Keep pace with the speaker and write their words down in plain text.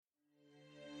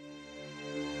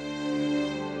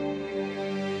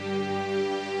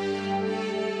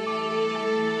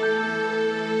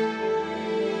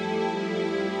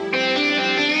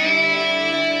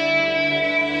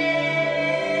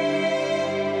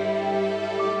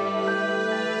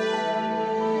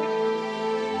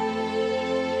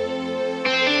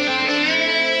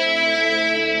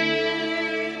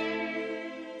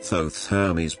Thoth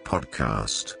Hermes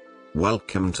podcast.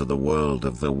 Welcome to the world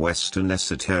of the Western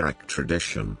esoteric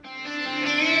tradition.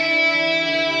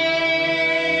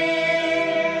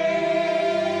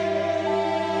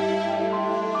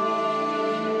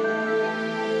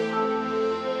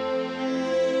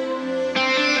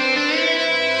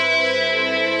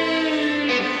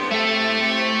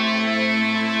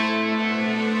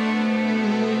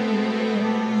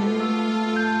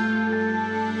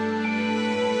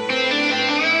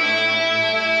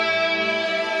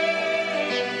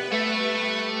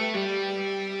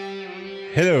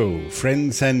 Hello,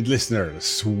 friends and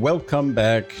listeners. Welcome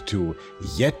back to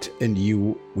yet a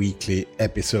new weekly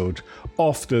episode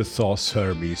of the Thoth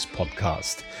Hermes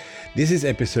podcast. This is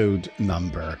episode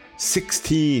number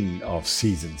 16 of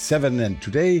season 7, and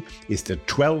today is the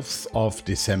 12th of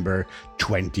December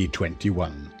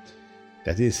 2021.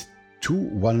 That is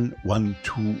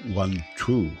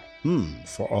 211212.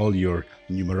 For all your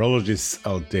numerologists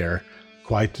out there,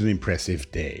 quite an impressive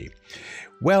day.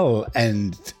 Well,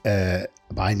 and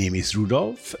my name is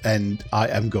Rudolf, and I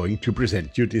am going to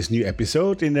present you this new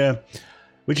episode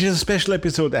which is a special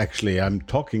episode actually. I'm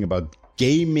talking about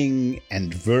gaming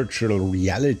and virtual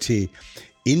reality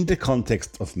in the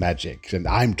context of magic, and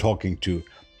I'm talking to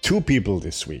two people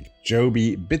this week,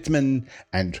 Joby Bittman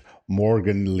and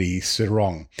Morgan Lee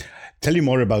Serong. Tell you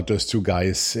more about those two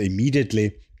guys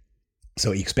immediately.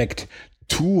 So expect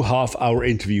 2 half-hour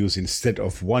interviews instead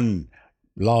of one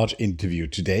large interview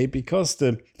today, because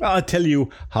I'll tell you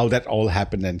how that all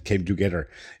happened and came together.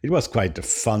 It was quite a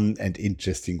fun and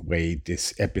interesting way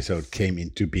this episode came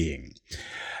into being.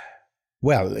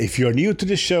 Well, if you're new to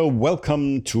the show,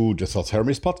 welcome to the Thoth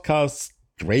Hermes podcast.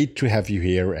 Great to have you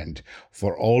here. And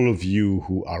for all of you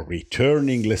who are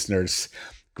returning listeners,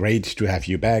 great to have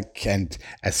you back. And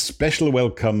a special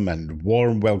welcome and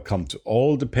warm welcome to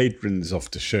all the patrons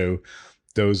of the show,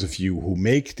 those of you who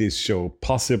make this show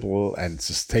possible and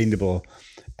sustainable.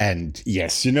 And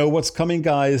yes, you know what's coming,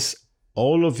 guys.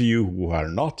 All of you who are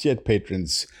not yet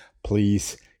patrons,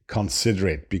 please consider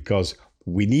it, because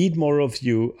we need more of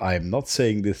you. I am not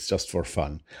saying this just for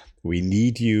fun. We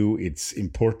need you. It's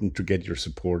important to get your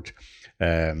support.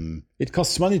 It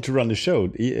costs money to run the show.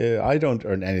 I don't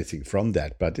earn anything from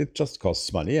that, but it just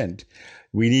costs money, and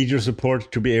we need your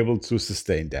support to be able to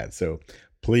sustain that. So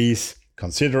please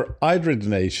consider either a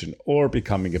donation or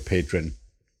becoming a patron,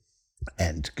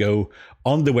 and go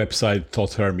on the website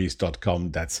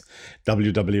thothhermes.com. That's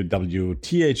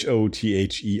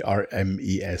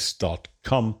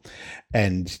www.thothhermes.com.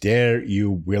 And there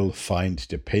you will find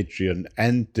the Patreon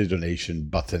and the donation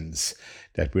buttons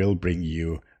that will bring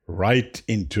you right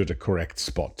into the correct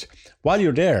spot. While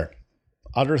you're there,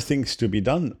 other things to be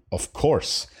done, of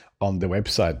course, on the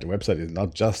website. The website is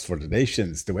not just for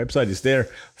donations. The website is there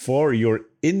for your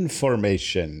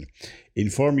information.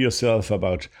 Inform yourself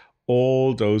about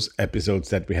all those episodes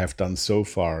that we have done so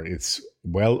far. It's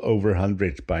well over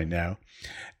 100 by now.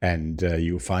 And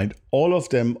you find all of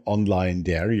them online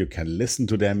there. You can listen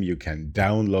to them. You can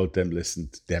download them, listen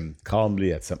to them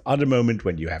calmly at some other moment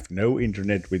when you have no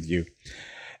internet with you.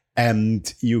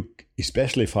 And you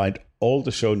especially find all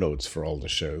the show notes for all the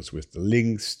shows with the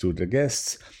links to the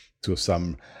guests, to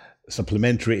some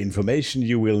supplementary information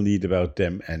you will need about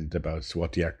them and about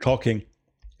what they are talking.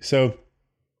 So,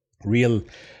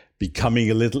 becoming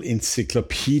a little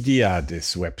encyclopedia,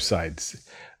 this website,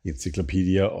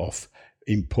 encyclopedia of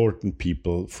important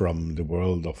people from the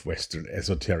world of Western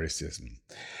esotericism.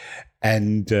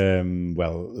 And,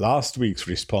 last week's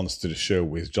response to the show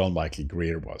with John Michael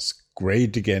Greer was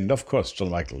great again. Of course, John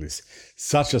Michael is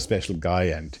such a special guy,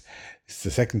 and it's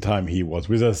the second time he was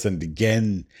with us, and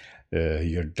again,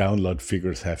 your download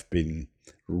figures have been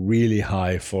really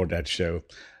high for that show.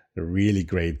 Really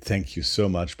great. Thank you so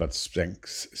much, but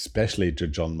thanks especially to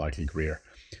John Michael Greer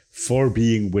for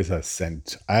being with us. And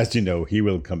as you know, he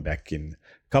will come back in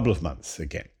a couple of months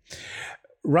again.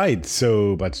 Right,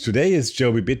 but today is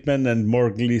Joby Bittman and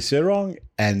Morgan Lee Serong.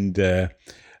 And if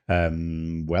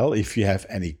you have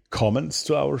any comments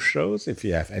to our shows, if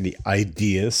you have any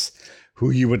ideas who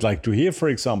you would like to hear, for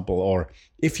example, or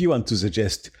if you want to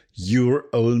suggest your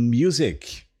own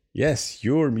music. Yes,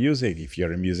 your music. If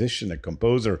you're a musician, a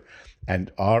composer,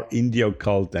 and are in the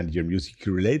occult and your music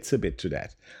relates a bit to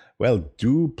that, well,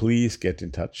 do please get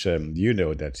in touch. You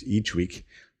know that each week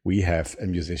we have a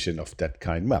musician of that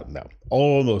kind. Well, no,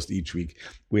 almost each week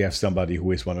we have somebody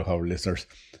who is one of our listeners,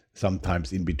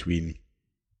 sometimes in between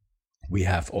we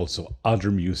have also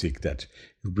other music that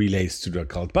relates to the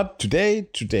occult. But today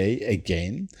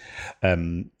again,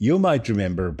 you might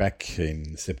remember back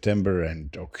in September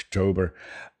and October,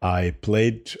 I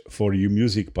played for you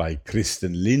music by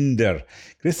Christian Linder.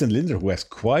 Christian Linder, who has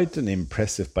quite an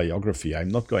impressive biography. I'm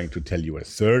not going to tell you a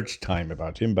third time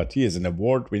about him, but he is an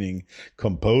award-winning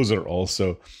composer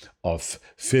also of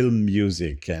film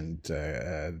music and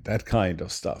that kind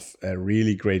of stuff. A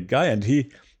really great guy. And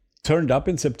he turned up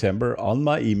in September on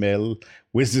my email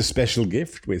with a special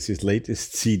gift, with his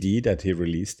latest CD that he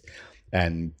released,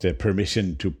 and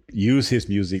permission to use his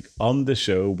music on the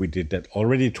show. We did that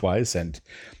already twice, and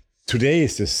today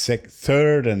is the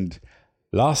third and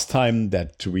last time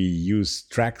that we use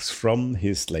tracks from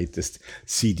his latest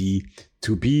CD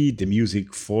to be the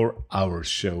music for our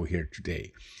show here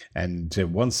today. And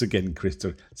once again,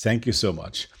 Christopher, thank you so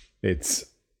much. It's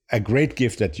a great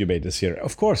gift that you made us here.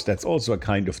 Of course, that's also a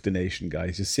kind of donation,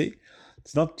 guys. You see,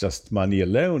 it's not just money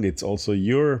alone. It's also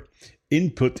your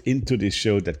input into this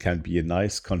show that can be a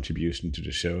nice contribution to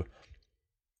the show.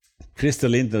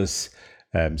 Christian Linder's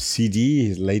CD,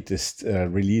 his latest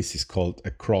release, is called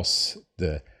Across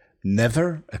the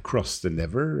Never.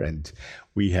 And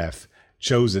we have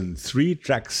chosen 3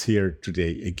 tracks here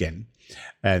today again.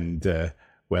 And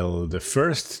well, the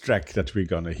first track that we're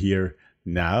gonna hear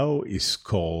now is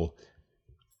called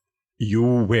You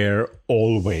Were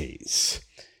Always.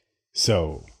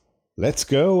 So let's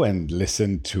go and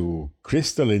listen to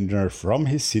Christian Linder from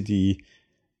his CD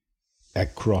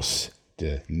Across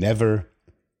the Never,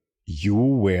 You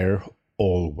Were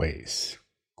Always.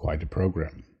 Quite a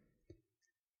program.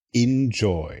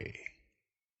 Enjoy.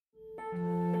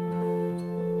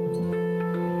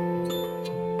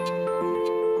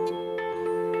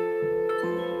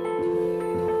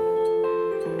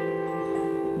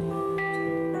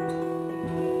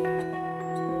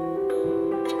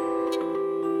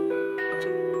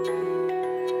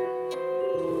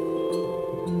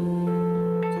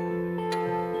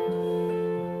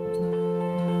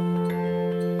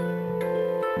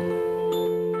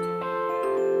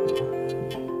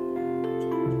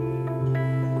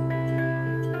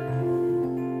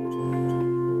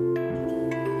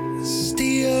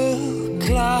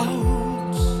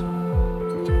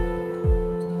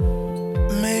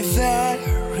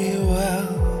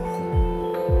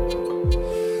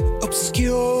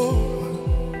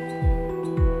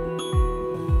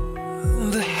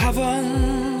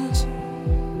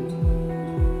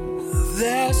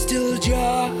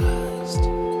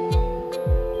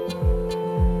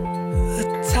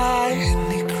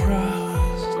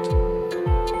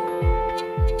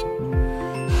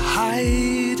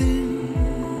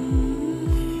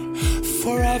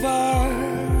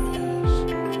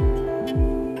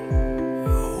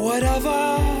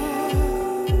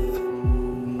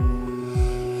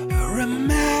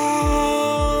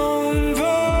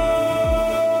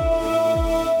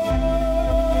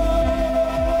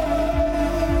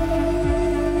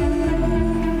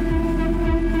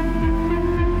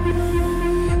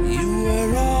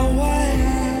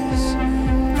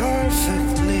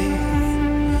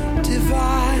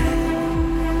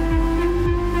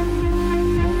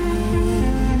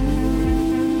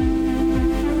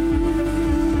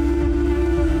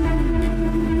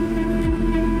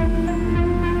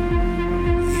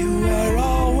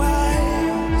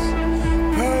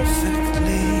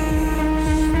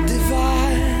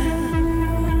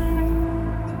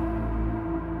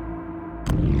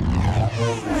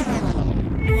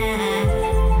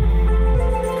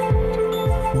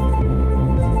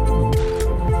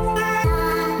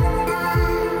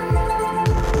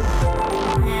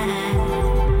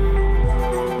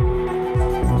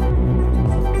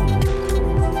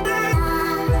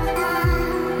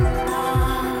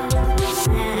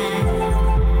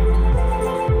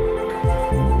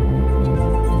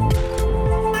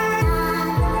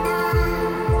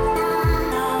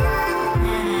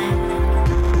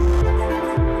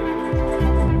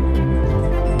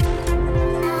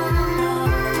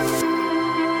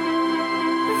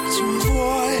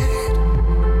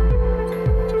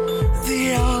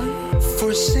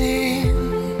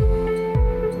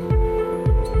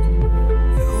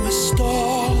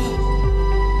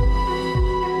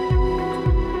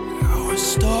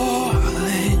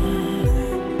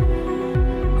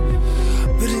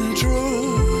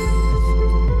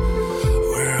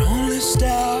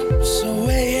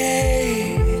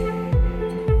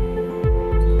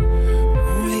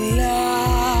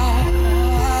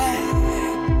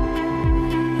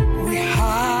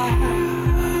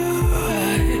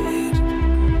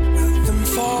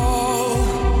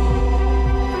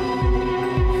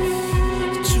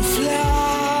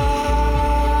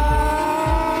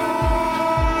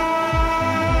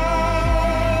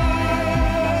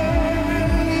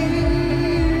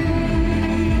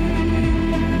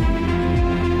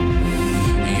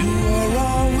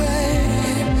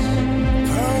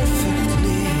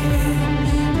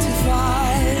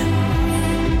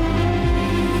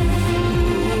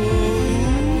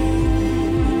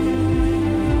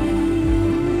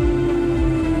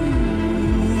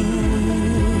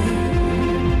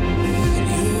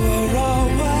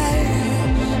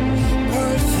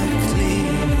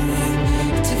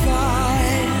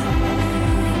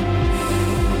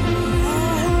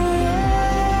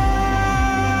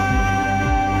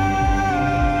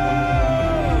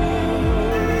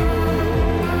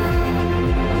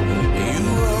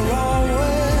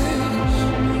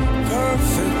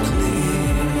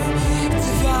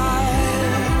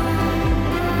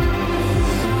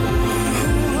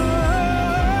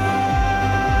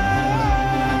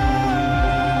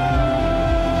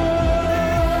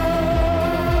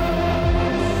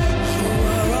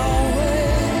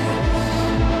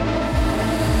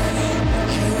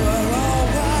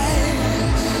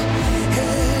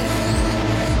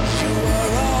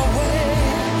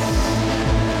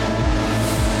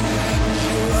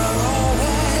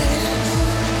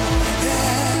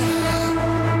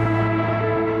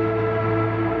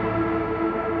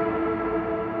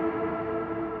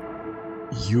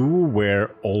 You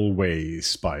Were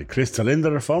Always by Christer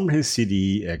Linder from his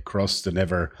CD Across the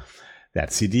Never.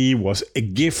 That CD was a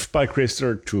gift by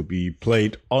Christer to be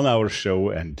played on our show,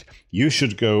 and you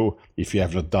should go, if you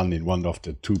have not done in one of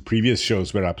the 2 previous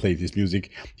shows where I played his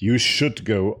music, you should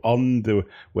go on the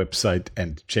website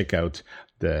and check out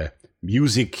the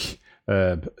music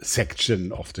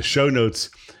section of the show notes,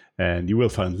 and you will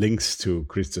find links to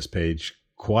Christer's page.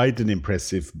 Quite an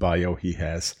impressive bio he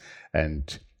has,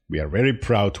 and we are very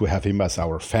proud to have him as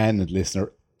our fan and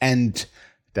listener, and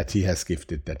that he has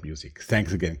gifted that music.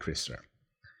 Thanks again, Christer.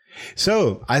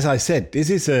 So, as I said, this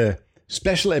is a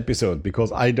special episode because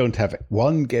I don't have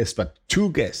 1 guest, but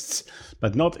 2 guests,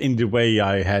 but not in the way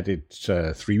I had it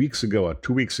 3 weeks ago or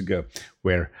 2 weeks ago,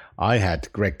 where I had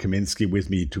Greg Kaminsky with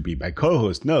me to be my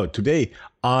co-host. No, today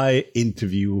I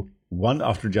interview one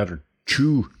after the other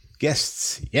 2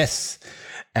 guests. Yes.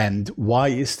 And why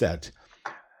is that?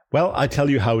 Well, I tell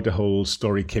you how the whole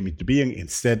story came into being.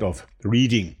 Instead of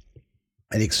reading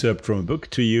an excerpt from a book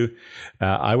to you,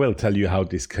 I will tell you how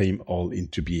this came all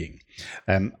into being.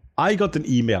 I got an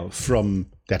email from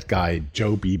that guy,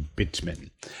 Joby Bittman,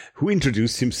 who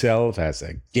introduced himself as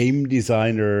a game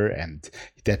designer and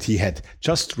that he had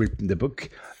just written the book,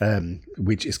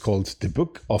 which is called The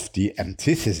Book of the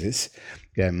Antithesis,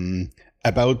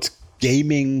 about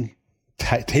gaming,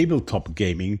 tabletop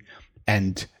gaming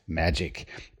and magic.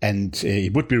 And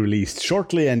it would be released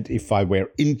shortly. And if I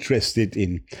were interested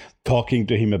in talking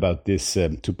to him about this,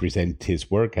 to present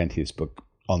his work and his book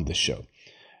on the show.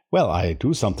 Well, I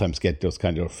do sometimes get those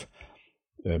kind of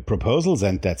proposals,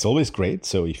 and that's always great.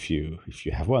 So if you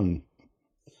have one,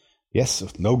 yes,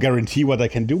 no guarantee what I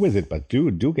can do with it, but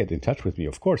do get in touch with me,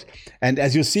 of course. And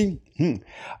as you see,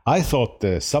 I thought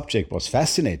the subject was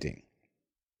fascinating.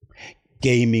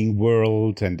 Gaming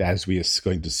world, and as we are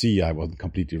going to see, I wasn't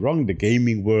completely wrong. The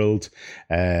gaming world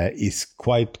is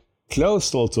quite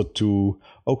close also to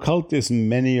occultism.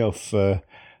 Many of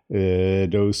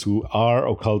those who are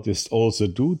occultists also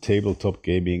do tabletop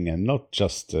gaming, and not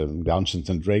just Dungeons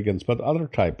and Dragons, but other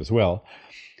type as well.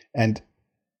 And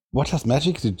what has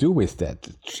magic to do with that?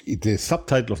 The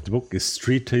subtitle of the book is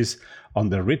Treatise on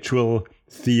the Ritual,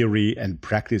 Theory and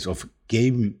Practice of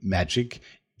Game Magic,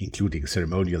 including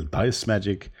ceremonial dice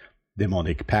magic,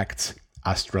 demonic pacts,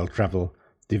 astral travel,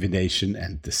 divination,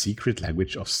 and the secret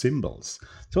language of symbols.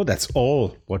 So that's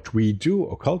all what we do,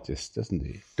 occultists,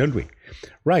 don't we?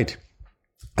 Right.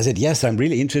 I said, yes, I'm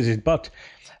really interested, but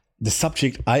the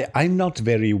subject, I'm not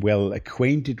very well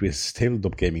acquainted with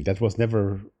tabletop gaming. That was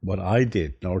never what I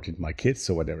did, nor did my kids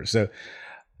or whatever. So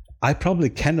I probably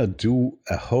cannot do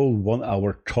a whole 1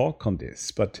 hour talk on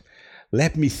this, but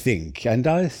let me think. And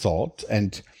I thought,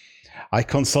 and I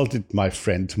consulted my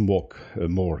friend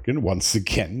Morgan once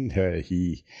again.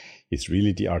 He is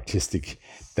really the artistic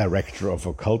director of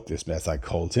occultism, as I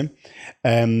called him,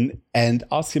 and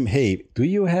asked him, hey, do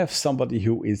you have somebody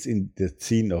who is in the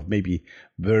scene of maybe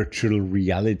virtual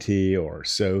reality or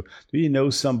so? Do you know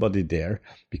somebody there?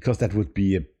 Because that would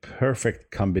be a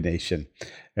perfect combination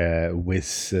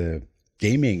with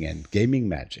gaming and gaming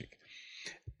magic.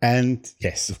 And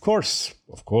yes, of course,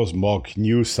 Mog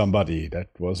knew somebody. That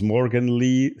was Morgan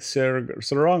Lee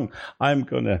Sarong. I'm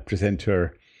going to present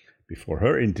her before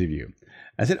her interview.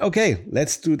 I said, okay,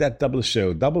 let's do that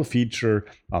double feature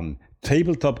on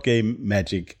tabletop game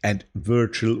magic and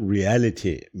virtual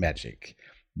reality magic.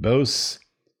 Both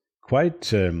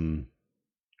quite,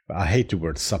 I hate the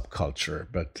word subculture,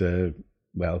 but,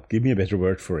 well, give me a better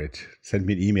word for it. Send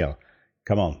me an email.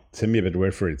 Come on, send me a better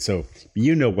word for it. So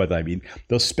you know what I mean.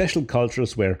 Those special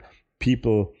cultures where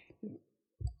people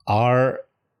are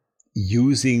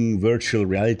using virtual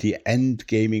reality and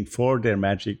gaming for their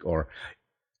magic, or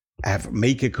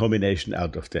make a combination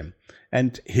out of them.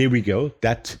 And here we go.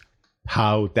 That's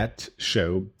how that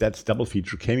show, that double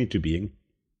feature came into being.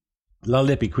 Now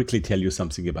let me quickly tell you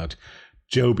something about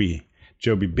Joby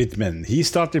Bittman. He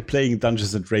started playing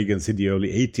Dungeons and Dragons in the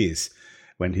early 80s.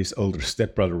 When his older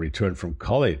stepbrother returned from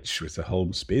college with a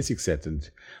Holmes basic set, and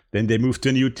then they moved to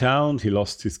a new town. He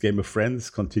lost his game of friends,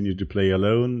 continued to play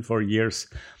alone for years,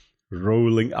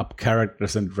 rolling up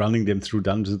characters and running them through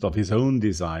dungeons of his own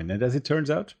design. And as it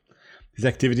turns out, his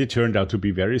activity turned out to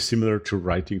be very similar to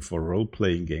writing for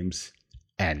role-playing games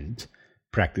and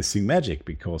practicing magic,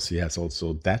 because he has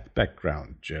also that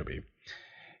background, Joby.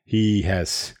 He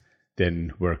has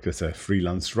then worked as a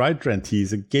freelance writer, and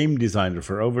he's a game designer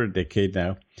for over a decade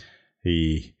now.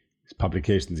 His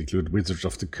publications include Wizards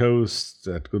of the Coast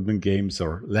at Goodman Games,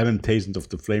 or Lamentations of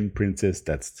the Flame Princess.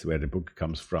 That's where the book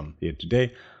comes from here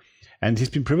today. And he's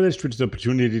been privileged with the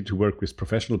opportunity to work with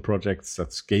professional projects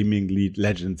such gaming lead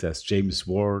legends as James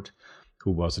Ward,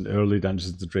 who was an early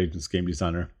Dungeons & Dragons game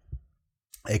designer,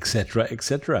 etc.,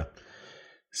 etc.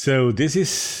 So this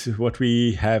is what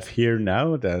we have here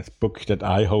now, the book that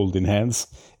I hold in hands.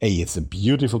 It's a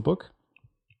beautiful book,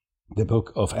 the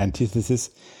Book of Antithesis,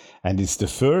 and it's the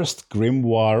first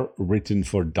grimoire written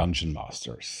for Dungeon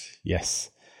Masters. Yes.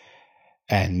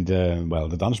 And,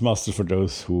 the Dungeon Masters, for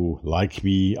those who, like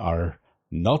me, are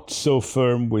not so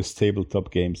firm with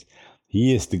tabletop games,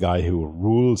 he is the guy who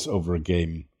rules over a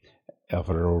game,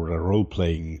 over a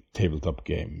role-playing tabletop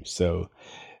game. So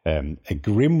a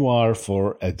grimoire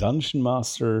for a Dungeon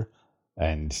Master,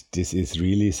 and this is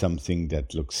really something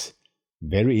that looks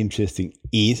very interesting,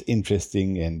 is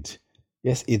interesting, and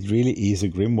yes, it really is a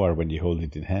grimoire when you hold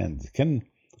it in hand.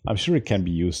 I'm sure it can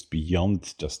be used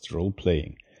beyond just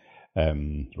role-playing.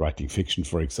 Writing fiction,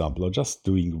 for example, or just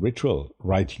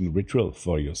writing ritual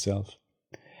for yourself.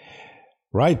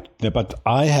 Right, but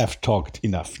I have talked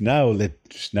enough. Now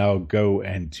let's go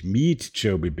and meet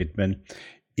Joby Bittman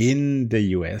in the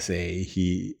USA.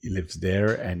 He lives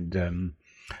there, and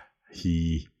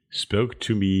he spoke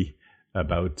to me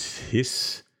about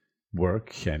his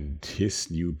work and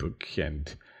his new book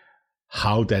and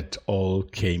how that all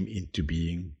came into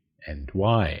being and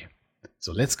why.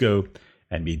 So let's go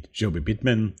and meet Joby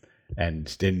Bittman.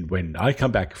 And then when I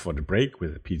come back for the break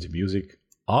with a piece of music,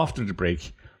 after the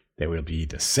break, there will be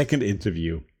the second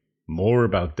interview. More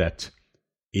about that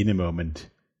in a moment.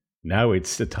 Now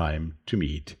it's the time to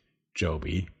meet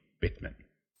Joby Bittman.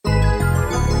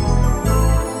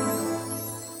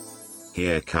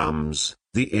 Here comes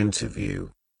the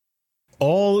interview.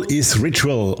 All is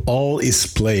ritual, all is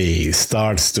play,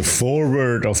 starts the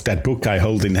foreword of that book I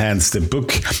hold in hands, the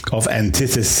Book of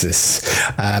Antithesis.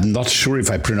 I'm not sure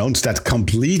if I pronounced that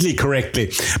completely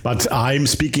correctly, but I'm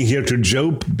speaking here to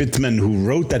Joby Bittman, who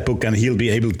wrote that book, and he'll be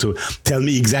able to tell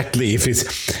me exactly if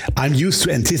I'm used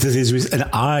to antithesis with an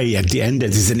I at the end,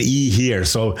 that is an E here,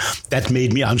 so that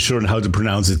made me unsure on how to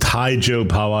pronounce it. Hi,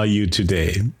 Job, how are you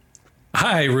today?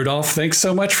 Hi, Rudolf. Thanks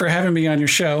so much for having me on your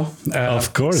show.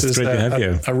 Of course, it's great to have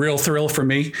you. A real thrill for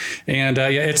me. And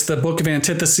it's the Book of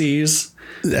Antitheses.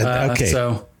 Okay.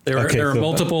 So there are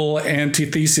multiple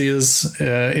antitheses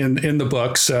in the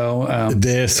book. So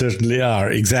there certainly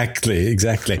are. Exactly.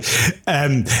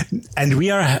 And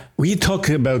we talk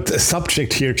about a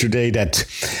subject here today that,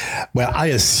 well, I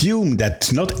assume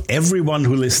that not everyone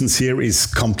who listens here is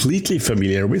completely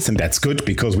familiar with, and that's good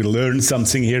because we learn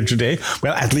something here today.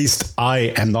 Well, at least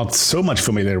I am not so much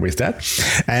familiar with that.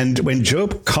 And when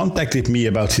Job contacted me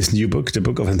about his new book, the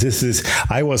Book of Antithesis,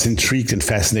 I was intrigued and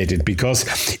fascinated because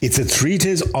it's a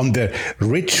treatise on the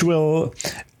ritual,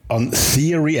 on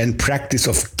theory and practice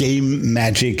of game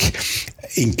magic,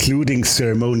 including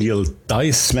ceremonial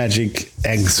dice magic,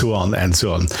 and so on and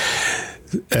so on.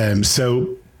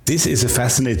 So this is a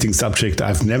fascinating subject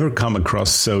I've never come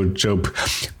across. So, Job,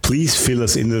 please fill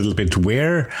us in a little bit.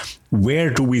 Where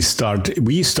do we start?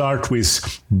 We start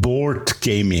with board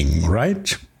gaming,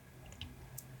 right?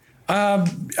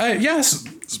 Yes,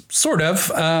 sort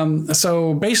of.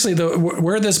 So basically,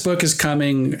 where this book is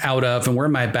coming out of, and where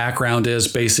my background is,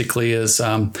 basically, is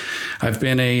I've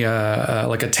been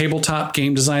a tabletop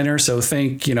game designer. So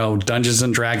think, Dungeons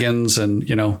and Dragons, and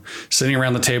sitting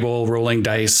around the table, rolling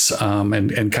dice,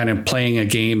 and kind of playing a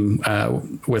game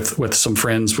with some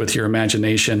friends with your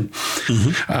imagination.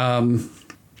 Mm-hmm.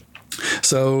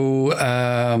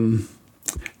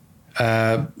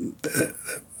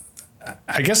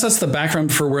 I guess that's the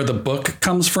background for where the book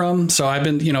comes from. So I've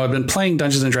been playing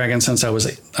Dungeons and Dragons since I was,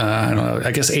 8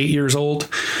 years old.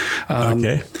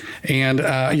 Okay. And,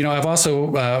 I've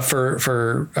also,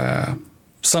 for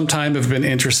some time have been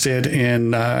interested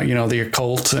in, the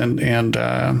occult and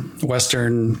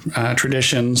Western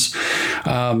traditions.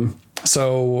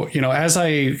 So, as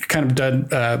I kind of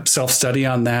did self-study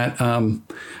on that,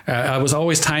 I was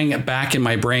always tying it back in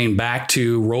my brain back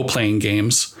to role-playing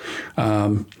games.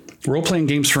 Role-playing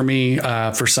games for me,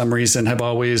 for some reason, have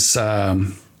always, I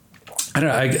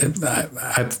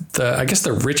guess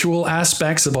the ritual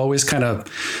aspects have always kind of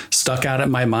stuck out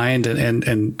in my mind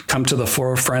and come to the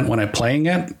forefront when I'm playing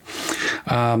it.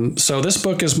 So this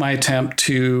book is my attempt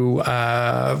to,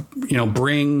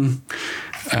 bring,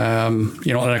 an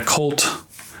occult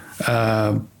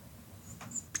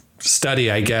study,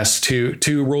 I guess,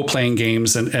 to role-playing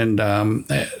games and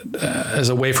as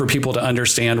a way for people to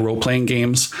understand role-playing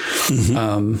games.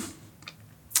 Mm-hmm.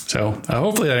 So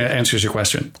hopefully that answers your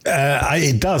question.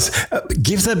 It does.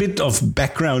 Gives a bit of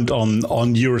background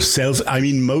on yourself. I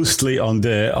mean, mostly on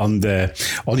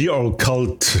your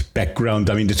occult background.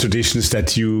 I mean, the traditions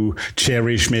that you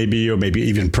cherish, maybe, or maybe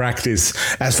even practice,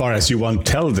 as far as you want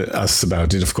to tell us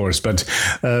about it, of course. But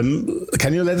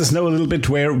can you let us know a little bit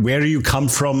where you come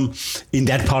from in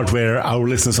that part where our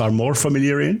listeners are more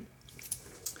familiar in?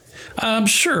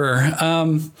 Sure.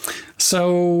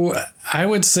 So I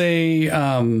would say,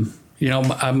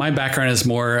 my background is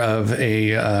more of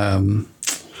a,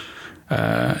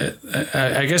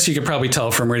 I guess you could probably tell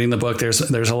from reading the book,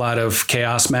 there's a lot of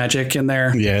chaos magic in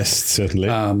there. Yes, certainly.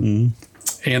 And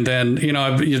then,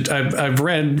 I've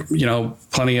read,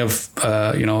 plenty of,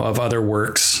 of other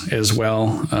works as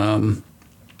well.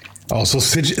 Also,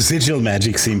 sigil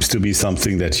magic seems to be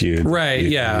something that you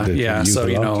yeah. So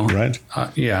right?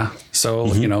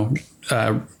 So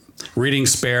reading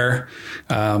Spare,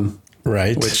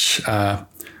 right, which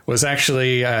was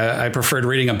actually I preferred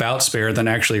reading about Spare than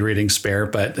actually reading Spare,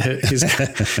 but he's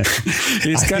got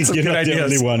some good ideas. The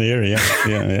only one here,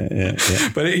 yeah.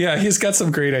 But he's got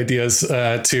some great ideas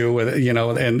too, with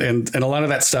and a lot of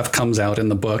that stuff comes out in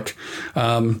the book.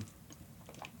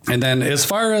 And then, as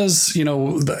far as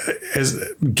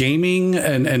as gaming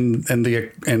and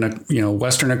the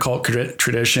Western occult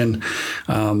tradition,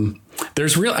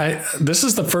 there's this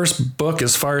is the first book,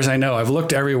 as far as I know. I've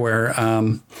looked everywhere,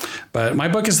 but my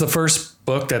book is the first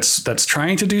book that's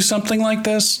trying to do something like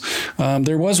this.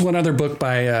 There was one other book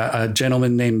by a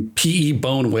gentleman named P.E.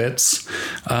 Bonewitz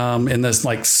in this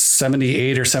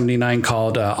 78 or 79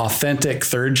 called Authentic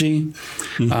Theurgy.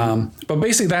 But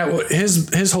basically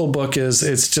his whole book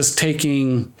it's just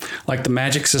taking the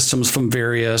magic systems from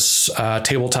various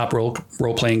tabletop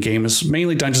role-playing games,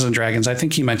 mainly Dungeons and Dragons. I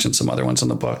think he mentioned some other ones in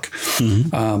the book.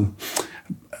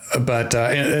 But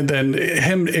and then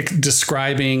him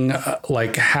describing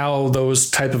how those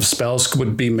type of spells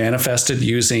would be manifested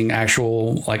using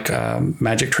actual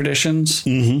magic traditions,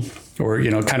 or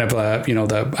kind of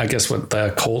I guess what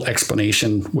the occult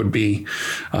explanation would be,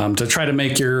 to try to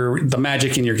make the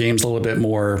magic in your games a little bit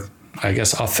more, I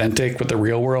guess, authentic with the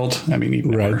real world. I mean,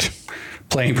 even right,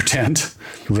 playing pretend,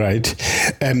 right.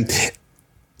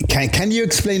 Can you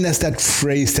explain us that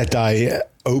phrase that I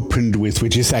opened with,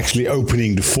 which is actually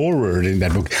opening the foreword in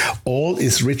that book? All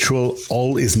is ritual,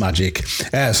 all is magic.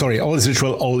 All is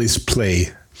ritual, all is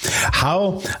play.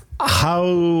 How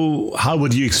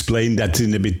would you explain that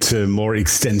in a bit more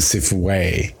extensive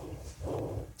way?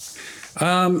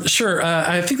 Sure.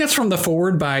 I think that's from the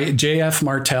foreword by J.F.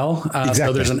 Martell. Exactly.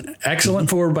 So there's an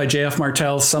excellent foreword by J.F.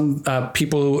 Martell. Some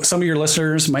of your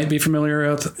listeners might be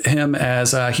familiar with him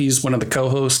as he's one of the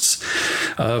co-hosts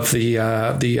of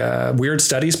the Weird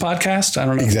Studies podcast. I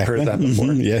don't know if you've heard that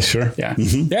before. Yeah, sure. Yeah.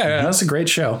 Yeah, that's a great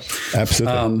show.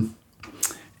 Absolutely.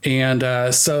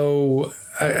 So,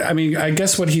 I mean, I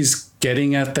guess what he's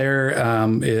getting at there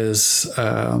is...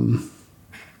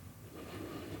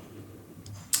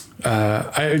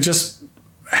 I just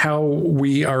how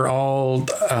we are all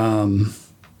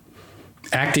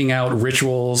acting out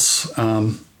rituals,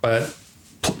 but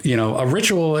a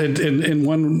ritual in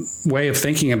one way of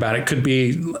thinking about it could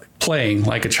be playing,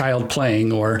 like a child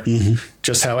playing, or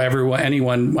just how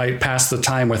anyone might pass the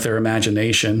time with their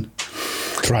imagination.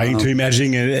 Trying to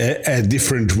imagine a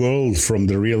different world from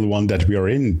the real one that we are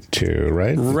into,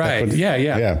 right? Right.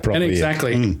 Yeah. Probably. And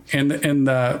exactly.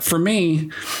 And for me,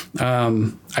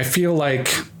 I feel like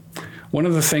one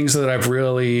of the things that I've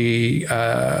really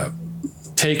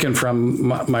taken from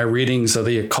my readings of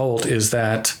the occult is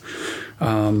that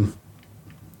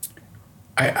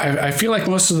I feel like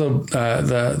most of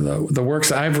the works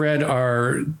that I've read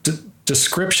are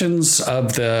descriptions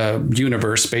of the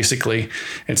universe. Basically,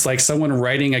 it's like someone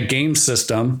writing a game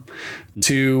system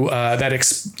to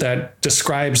that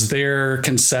describes their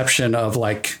conception of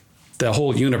the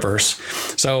whole universe.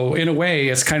 So in a way,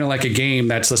 it's kind of like a game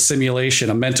that's a simulation,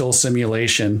 a mental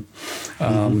simulation.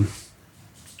 And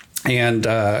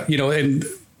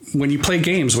when you play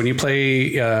games,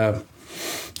 I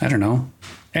don't know,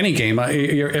 any game,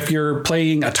 if you're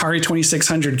playing Atari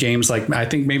 2600 games, I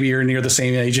think maybe you're near the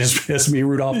same age as me,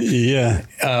 Rudolph. Yeah.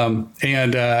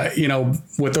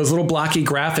 With those little blocky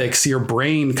graphics, your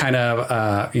brain kind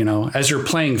of, as you're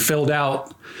playing, filled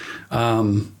out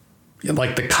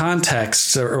the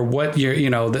context or what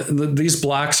these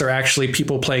blocks are actually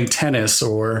people playing tennis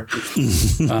or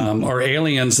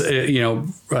aliens,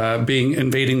 being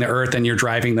invading the earth and you're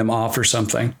driving them off or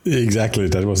something. Exactly.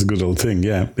 That was a good old thing.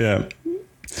 Yeah. Yeah.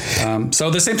 So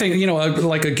the same thing,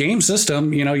 like a game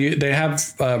system, they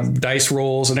have dice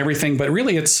rolls and everything, but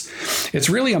really it's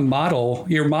really a model.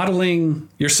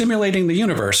 You're simulating the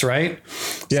universe, right?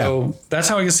 Yeah. So that's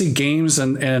how I can see games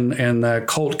and the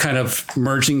cult kind of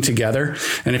merging together.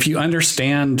 And if you kind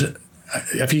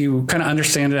of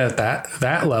understand it at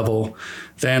that level,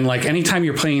 then like anytime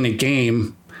you're playing a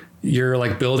game, you're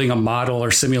like building a model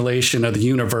or simulation of the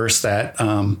universe that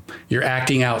you're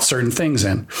acting out certain things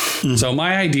in. Mm-hmm. So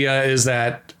my idea is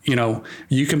that,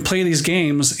 you can play these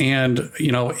games and,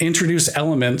 introduce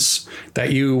elements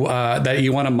that you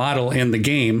want to model in the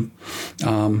game.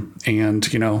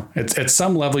 At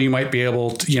some level you might be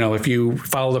able to, if you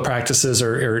follow the practices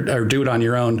or do it on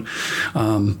your own,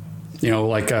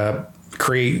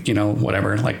 create,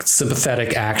 whatever, like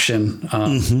sympathetic action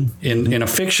in a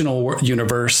fictional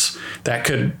universe that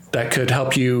could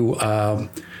help you,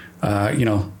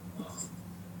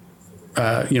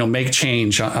 make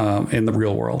change in the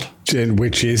real world.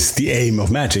 Which is the aim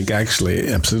of magic, actually.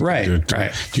 Absolutely.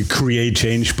 Right. You create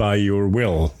change by your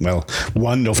will. Well,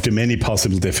 one of the many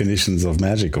possible definitions of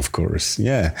magic, of course.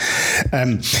 Yeah.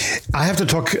 I have to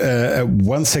talk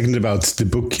 1 second about the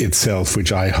book itself,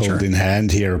 which I hold in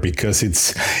hand here, because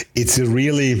it's a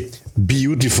really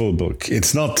beautiful book.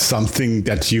 It's not something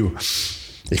that you,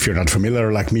 if you're not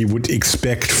familiar like me, would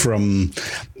expect from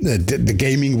the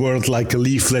gaming world, like a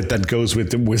leaflet that goes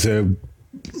with a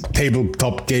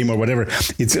tabletop game or whatever.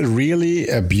 It's really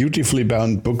a beautifully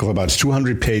bound book of about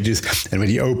 200 pages, and when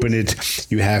you open it,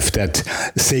 you have that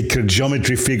sacred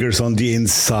geometry figures on the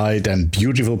inside and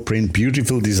beautiful print,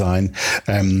 beautiful design.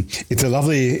 It's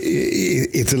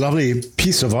a lovely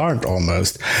piece of art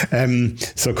almost.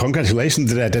 So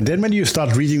congratulations to that. And then when you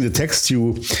start reading the text,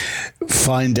 you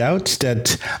find out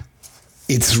that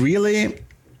it's really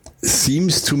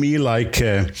seems to me like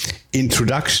an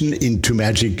introduction into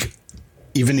magic,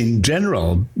 even in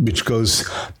general, which goes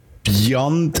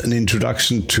beyond an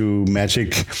introduction to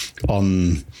magic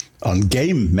on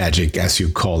game magic, as you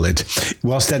call it.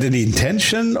 Was that an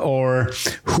intention, or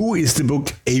who is the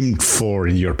book aimed for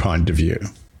in your point of view?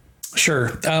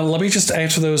 Sure. Let me just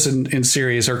answer those in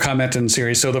series, or comment in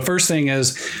series. So the first thing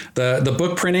is the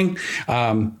book printing.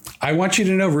 I want you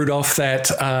to know, Rudolph,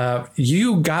 that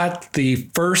you got the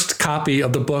first copy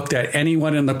of the book that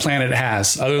anyone on the planet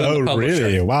has. Other than the publisher.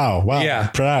 Really? Wow. Yeah.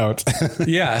 Proud.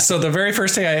 Yeah. So the very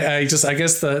first day, I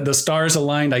guess the stars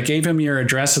aligned. I gave him your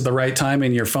address at the right time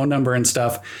and your phone number and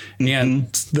stuff. And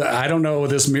I don't know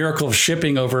this miracle of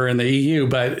shipping over in the EU,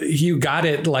 but you got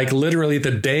it like literally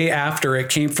the day after it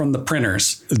came from the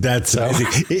printers. That's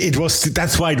it was.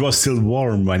 That's why it was still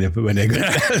warm when I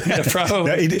got yeah,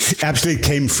 probably. It actually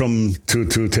came from,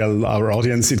 to tell our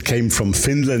audience, it came from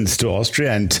Finland to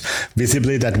Austria, and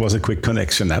visibly that was a quick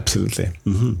connection. Absolutely.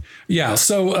 Mm-hmm. Yeah.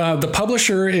 So the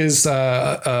publisher is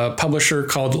a publisher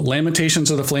called Lamentations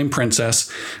of the Flame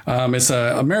Princess. It's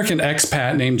an American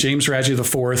expat named James Raggi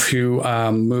IV who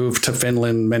moved to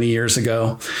Finland many years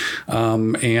ago,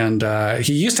 and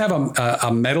he used to have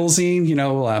a metal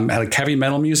zine, like heavy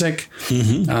metal music,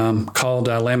 called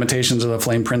Lamentations of the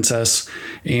Flame Princess.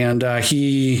 And I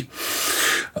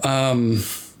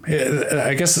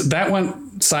guess that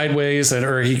went sideways,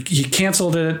 or he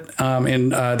canceled it.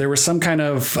 And there was some kind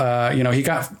of,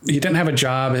 he didn't have a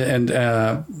job, and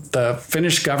the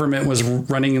Finnish government was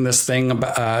running this thing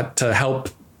to help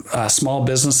small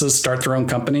businesses start their own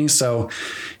companies. So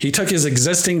he took his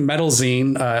existing metal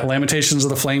zine, Lamentations of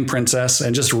the Flame Princess,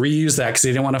 and just reused that because he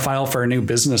didn't want to file for a new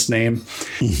business name.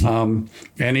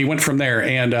 And he went from there.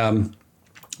 And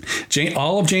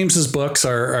all of James's books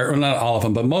are not all of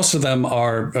them, but most of them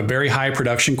are a very high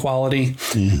production quality.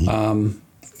 And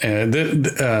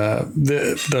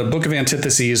the Book of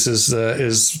Antitheses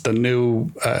is the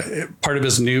new part of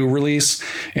his new release,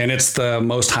 and it's the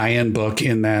most high end book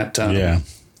in that.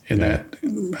 That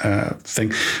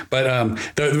thing. But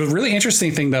the really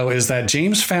interesting thing, though, is that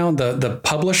James found the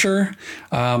publisher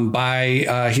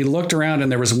he looked around, and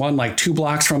there was one like 2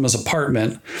 blocks from his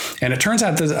apartment. And it turns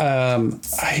out that,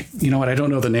 I don't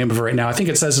know the name of it right now. I think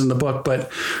it says in the book,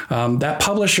 but that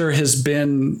publisher has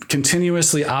been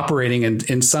continuously operating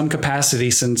in some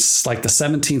capacity since like the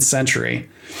 17th century.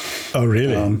 Oh,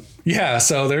 really? Yeah,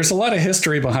 so there's a lot of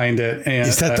history behind it. And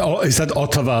is that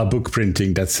Ottawa book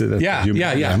printing? That's yeah.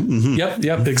 Mm-hmm.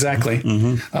 Yep, exactly.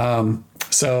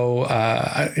 So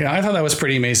I thought that was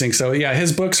pretty amazing. So yeah,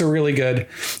 his books are really good,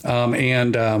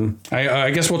 and I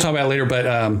guess we'll talk about it later. But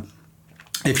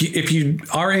if you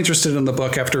are interested in the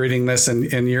book after reading this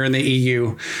and you're in the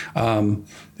EU,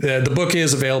 the book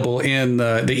is available in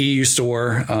the EU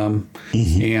store, and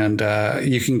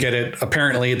you can get it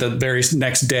apparently the very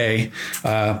next day.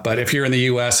 But if you're in the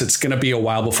US, it's going to be a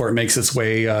while before it makes its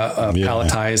way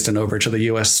palletized and over to the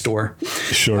US store.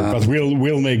 Sure, but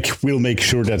we'll make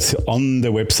sure that on the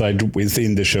website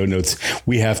within the show notes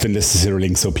we have the necessary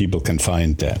links so people can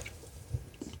find that.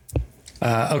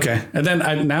 Okay. And then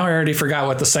I already forgot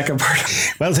what the second part.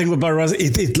 Well, the second part was,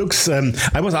 it looks,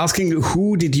 I was asking,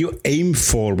 who did you aim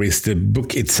for with the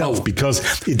book itself?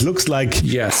 Because it looks like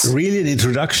really an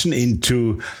introduction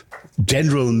into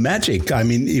general magic. I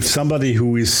mean, if somebody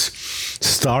who is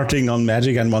starting on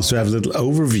magic and wants to have a little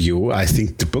overview, I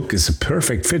think the book is a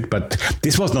perfect fit. But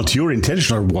this was not your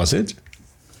intention, or was it?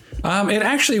 It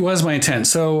actually was my intent.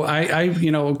 So I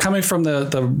coming from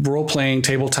the role-playing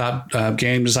tabletop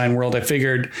game design world, I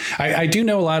figured I do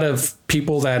know a lot of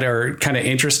people that are kind of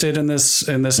interested in this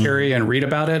area and read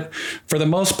about it. For the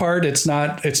most part, it's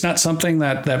not something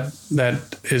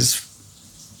that is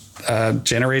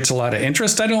generates a lot of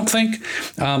interest, I don't think.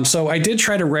 So I did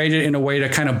try to write it in a way to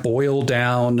kind of boil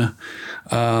down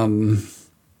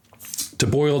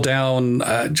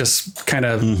just kind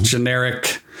of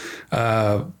generic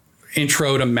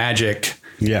intro to magic,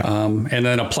 and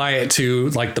then apply it to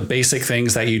like the basic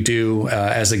things that you do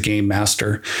as a game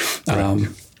master,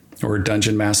 or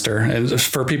dungeon master. And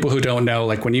for people who don't know,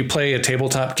 like when you play a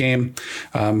tabletop game,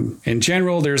 in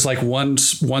general, there's like one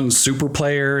super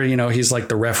player, he's like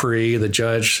the referee, the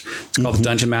judge. It's called the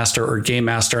dungeon master or game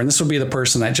master. And this will be the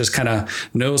person that just kind of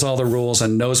knows all the rules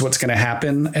and knows what's going to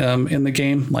happen in the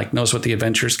game, like knows what the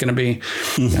adventure is going to be.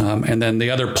 And then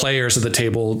the other players of the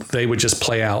table, they would just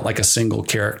play out like a single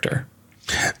character.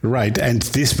 Right, and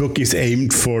this book is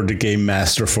aimed for the game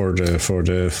master, for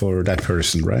that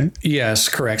person, right? Yes,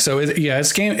 correct. So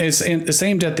it's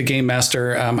aimed at the game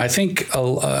master. I think a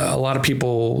lot of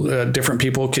people, different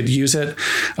people, could use it.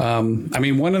 I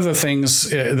mean, one of the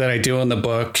things that I do in the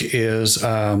book is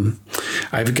I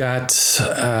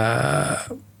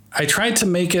tried to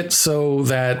make it so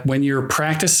that when you're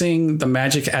practicing the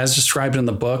magic as described in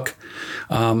the book,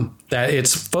 that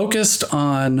it's focused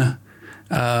on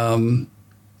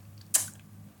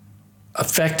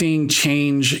affecting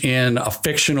change in a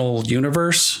fictional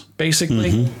universe,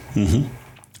 basically.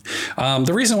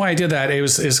 The reason why I did that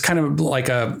is kind of like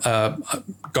a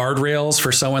guardrails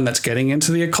for someone that's getting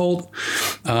into the occult.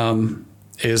 Do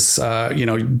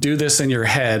this in your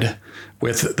head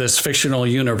with this fictional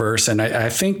universe, and I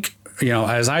think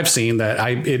as I've seen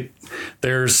that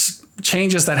there's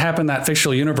changes that happen in that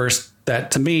fictional universe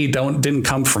that to me didn't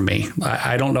come from me.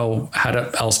 I don't know how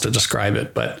else to describe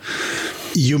it, but.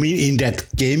 You mean in that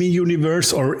gaming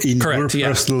universe or in your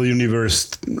personal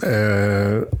universe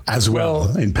as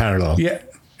well, in parallel? Yeah,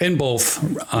 in both,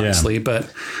 honestly. But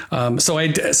so I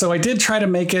did try to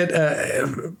make it.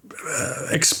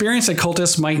 Experienced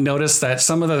occultists might notice that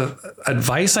some of the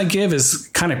advice I give is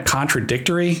kind of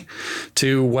contradictory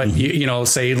to what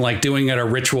say like doing a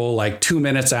ritual like 2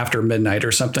 minutes after midnight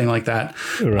or something like that.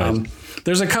 Right.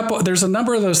 There's a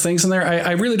number of those things in there.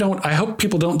 I really don't. I hope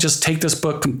people don't just take this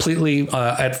book completely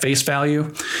at face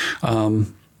value.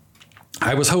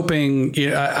 I was hoping,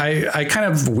 I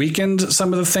kind of weakened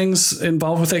some of the things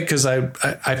involved with it because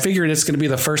I figured it's going to be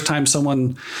the first time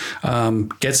someone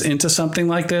gets into something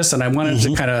like this, and I wanted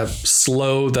to kind of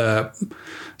slow the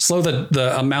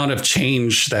amount of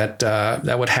change that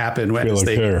would happen when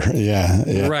they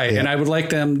occur. Right. And I would like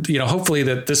them, hopefully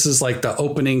that this is like the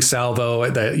opening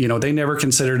salvo that, they never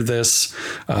considered this,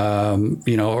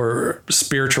 or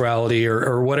spirituality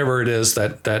or whatever it is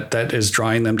that is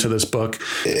drawing them to this book.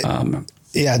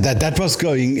 That was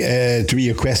going to be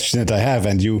a question that I have,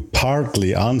 and you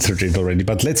partly answered it already.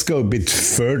 But let's go a bit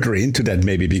further into that,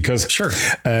 maybe, because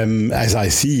as I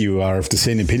see, you are of the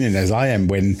same opinion as I am.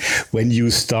 When you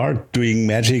start doing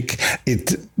magic,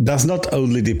 it does not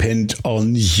only depend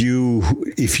on you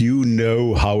if you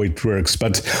know how it works,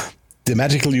 but the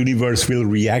magical universe will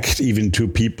react even to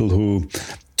people who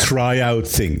try out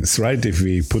things, right? If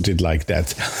we put it like that.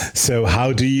 So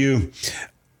how do you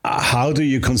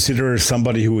consider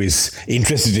somebody who is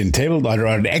interested in tabletop or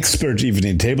an expert even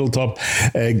in tabletop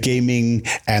gaming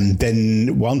and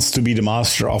then wants to be the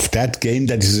master of that game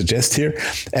that you suggest here,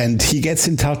 and he gets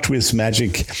in touch with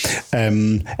magic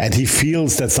and he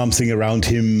feels that something around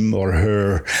him or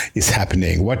her is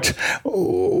happening? What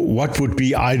would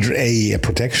be either a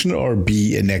protection or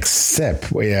B, a next step,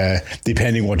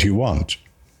 depending what you want?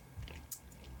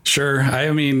 Sure.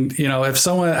 I mean, if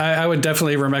someone, I would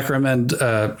definitely recommend,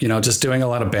 just doing a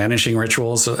lot of banishing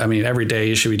rituals. I mean, every day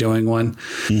you should be doing one.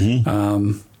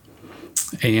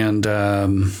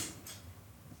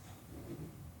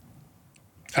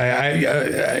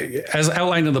 I as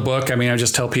outlined in the book, I mean, I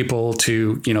just tell people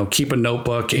to, keep a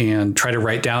notebook and try to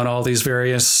write down all these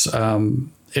various,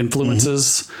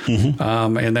 influences.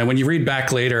 And then when you read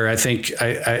back later, I think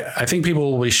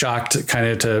people will be shocked kind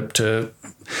of to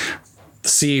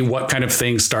see what kind of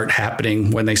things start happening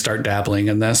when they start dabbling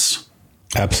in this.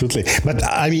 Absolutely. But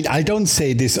I mean, I don't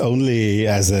say this only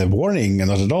as a warning,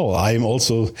 not at all. I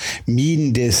also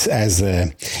mean this as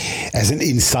an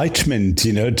incitement,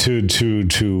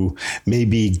 to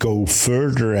maybe go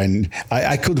further. And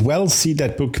I could well see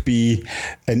that book be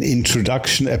an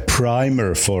introduction, a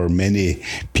primer for many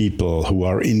people who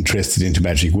are interested into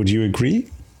magic. Would you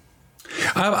agree?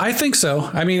 I think so.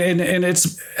 I mean, and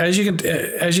it's as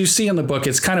you see in the book,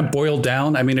 it's kind of boiled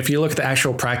down. I mean, if you look at the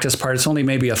actual practice part, it's only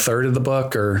maybe a third of the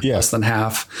book or less than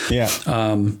half. Yeah.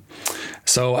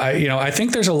 So I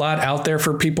think there's a lot out there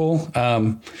for people.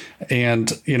 One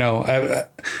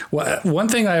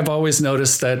thing I've always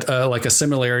noticed that like a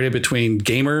similarity between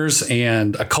gamers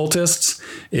and occultists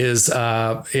is,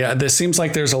 there seems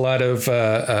like there's a lot of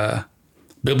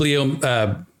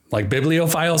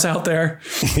bibliophiles out there.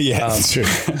 Yeah, that's true.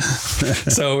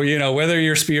 So, whether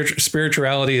your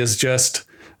spirituality is just,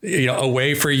 a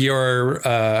way for your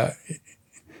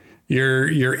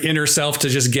inner self to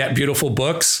just get beautiful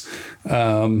books,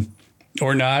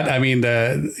 or not. I mean,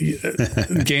 the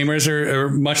gamers are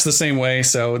much the same way.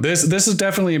 So this is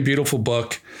definitely a beautiful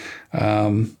book.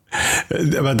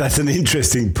 But that's an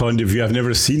interesting point of view. I've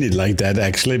never seen it like that,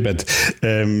 actually, but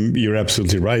you're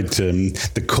absolutely right.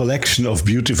 The collection of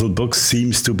beautiful books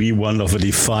seems to be one of a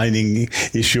defining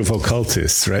issue of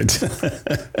occultists, right?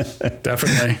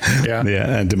 Definitely, yeah.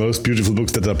 Yeah, and the most beautiful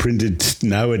books that are printed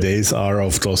nowadays are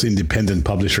of those independent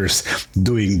publishers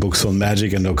doing books on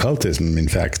magic and occultism. In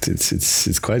fact,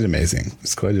 it's quite amazing.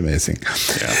 It's quite amazing.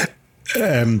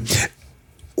 Yeah.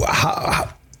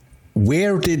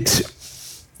 Where did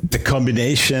the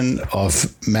combination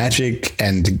of magic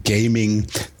and gaming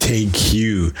take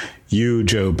you,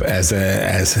 Job,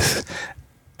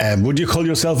 would you call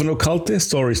yourself an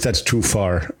occultist, or is that too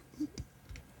far?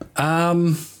 I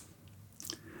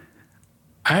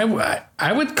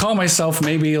would call myself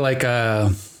maybe like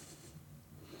a,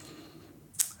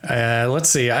 let's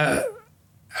see,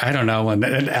 I don't know,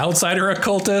 an outsider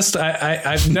occultist.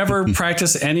 I've never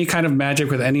practiced any kind of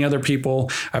magic with any other people.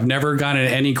 I've never gone in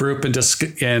any group and just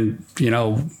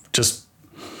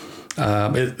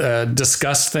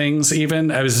discuss things.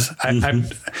 Even I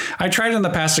tried in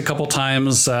the past a couple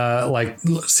times, like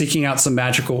seeking out some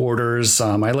magical orders.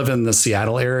 I live in the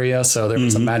Seattle area, so there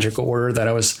was a magical order that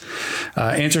I was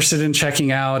interested in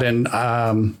checking out, and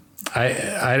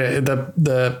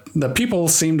the people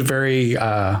seemed very,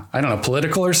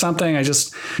 political or something.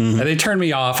 They turned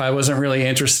me off. I wasn't really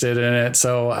interested in it.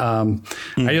 So,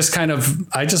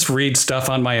 I just read stuff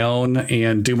on my own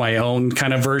and do my own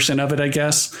kind of version of it, I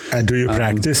guess. And do you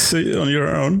practice on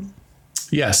your own?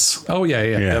 Yes. Oh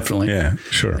yeah, definitely. Yeah,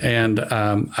 sure. And,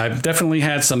 I've definitely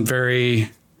had some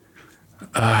very,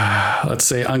 let's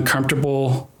say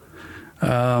uncomfortable,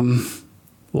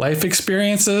 life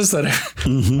experiences that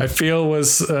I feel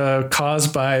was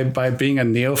caused by being a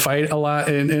neophyte a lot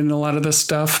in a lot of this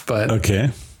stuff. But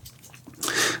okay,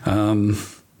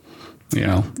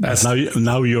 that's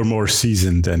now you're more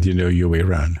seasoned and you know your way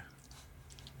around.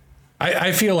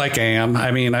 I feel like I am.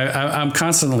 I mean, I'm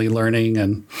constantly learning,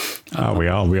 and we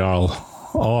all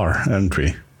are, aren't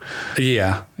we?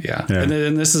 Yeah. And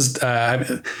then this is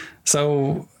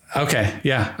so okay.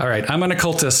 Yeah. All right. I'm an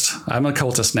occultist. I'm an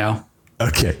occultist now.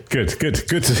 Okay, good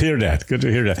to hear that.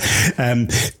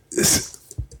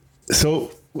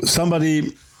 So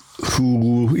somebody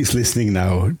who is listening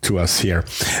now to us here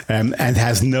and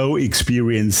has no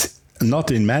experience, not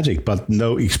in magic, but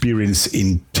no experience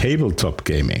in tabletop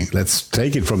gaming. Let's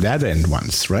take it from that end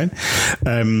once, right?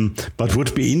 But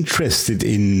would be interested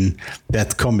in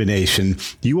that combination.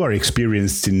 You are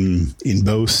experienced in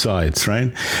both sides,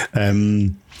 right?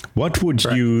 What would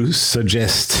you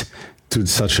suggest to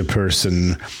such a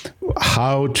person,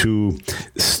 how to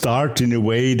start in a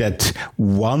way that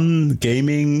one,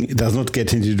 gaming does not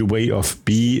get into the way of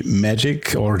B,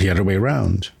 magic, or the other way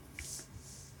around?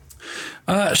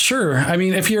 Sure. I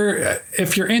mean, if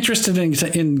you're interested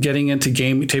in getting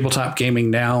into tabletop gaming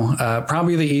now,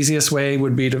 probably the easiest way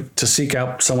would be to seek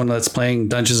out someone that's playing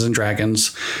Dungeons and Dragons,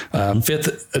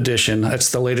 5th edition.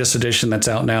 That's the latest edition that's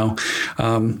out now.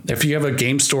 If you have a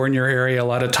game store in your area, a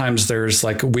lot of times there's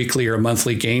like weekly or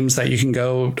monthly games that you can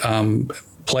go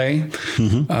play.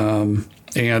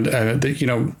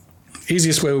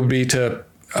 Easiest way would be to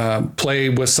play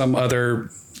with some other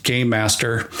game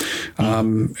master,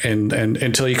 and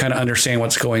until you kind of understand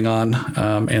what's going on,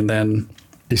 and then.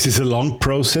 Is this a long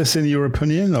process in your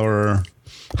opinion, or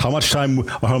how much time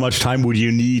would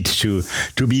you need to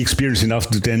be experienced enough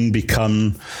to then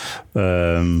become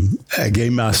a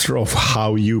game master of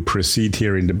how you proceed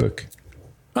here in the book?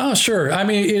 Oh, sure. I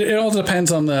mean, it all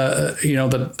depends on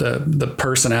the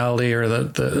personality or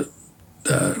the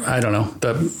I don't know,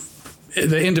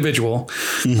 the individual.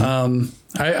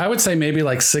 I would say maybe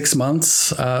like 6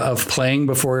 months of playing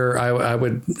before I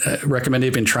would recommend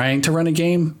even trying to run a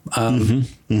game.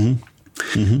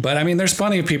 But I mean, there's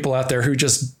plenty of people out there who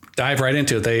just dive right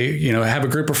into it. They, have a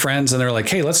group of friends and they're like,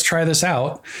 hey, let's try this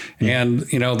out. And,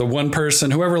 the one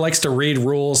person, whoever likes to read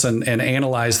rules and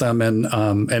analyze them and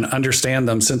understand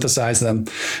them, synthesize them,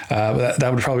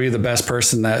 that would probably be the best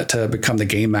person to become the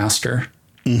game master.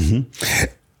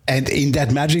 And in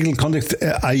that magical context,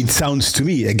 it sounds to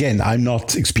me, again, I'm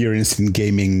not experienced in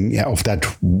gaming of that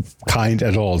kind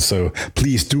at all. So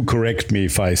please do correct me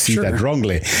if I see that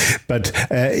wrongly. But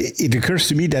it occurs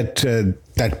to me that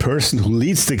that person who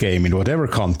leads the game in whatever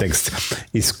context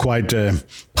is quite a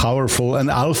powerful and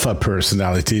alpha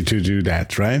personality to do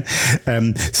that, right?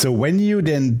 So when you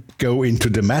then go into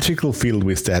the magical field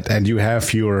with that and you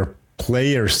have your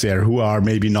players there who are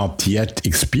maybe not yet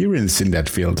experienced in that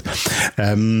field,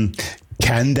 can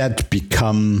that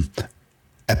become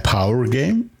a power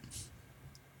game?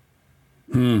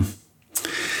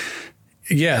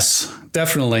 Yes,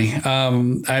 definitely. I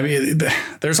mean,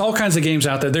 there's all kinds of games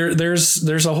out there.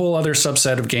 There's a whole other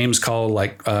subset of games called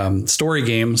like story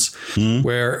games,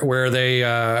 where they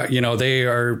they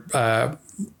are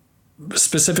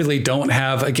specifically don't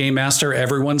have a game master.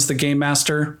 Everyone's the game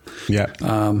master. Yeah.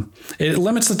 It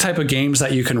limits the type of games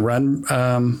that you can run,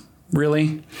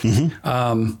 really.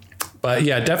 But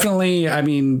yeah, definitely. I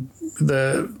mean,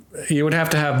 you would have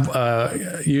to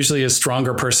have usually a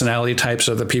stronger personality types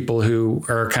of the people who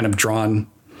are kind of drawn,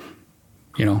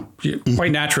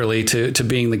 quite naturally to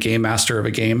being the game master of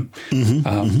a game.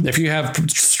 If you have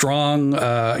strong,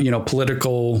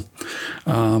 political,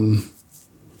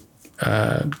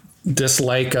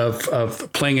 dislike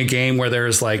of playing a game where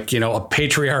there's like, a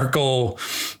patriarchal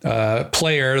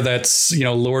player that's,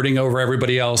 lording over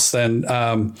everybody else, then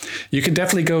you can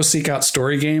definitely go seek out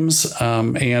story games.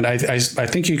 And I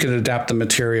think you can adapt the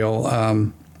material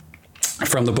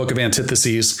from the Book of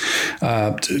Antitheses,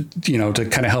 to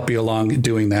kind of help you along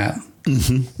doing that.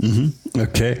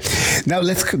 Okay. Now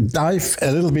let's dive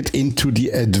a little bit into the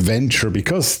adventure,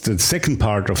 because the second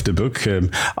part of the book,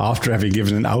 after having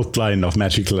given an outline of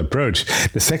magical approach,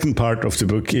 the second part of the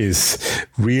book is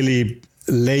really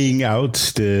laying out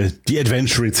the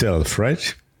adventure itself,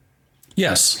 right?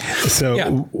 Yes.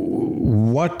 So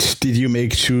what did you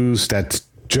make choose that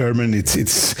German?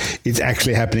 It's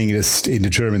actually happening in the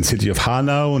German city of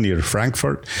Hanau near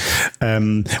Frankfurt.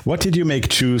 What did you make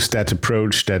choose that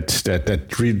approach,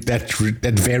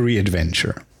 that very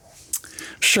adventure?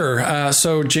 Sure.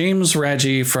 So James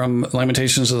Raggi from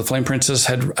Lamentations of the Flame Princess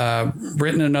had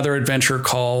written another adventure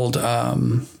called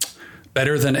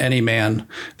Better Than Any Man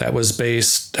that was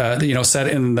based, set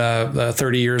in the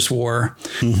 30 Years War.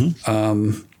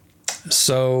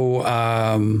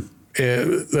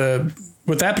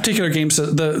 With that particular game, so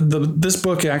this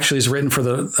book actually is written for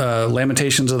the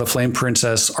Lamentations of the Flame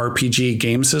Princess RPG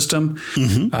game system,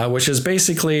 which is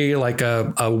basically like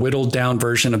a whittled down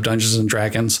version of Dungeons and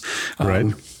Dragons.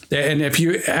 Right. And if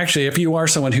you are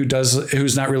someone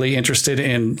who's not really interested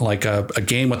in like a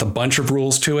game with a bunch of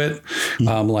rules to it,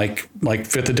 like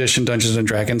 5th edition Dungeons and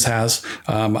Dragons has,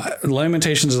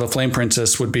 Lamentations of the Flame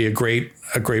Princess would be a great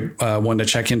one to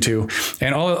check into.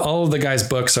 And all of the guys'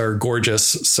 books are gorgeous.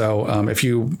 So if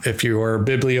you are a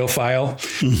bibliophile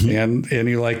and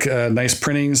you like nice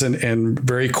printings and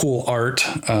very cool art,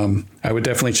 I would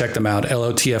definitely check them out.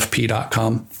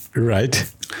 lotfp.com.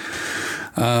 Right.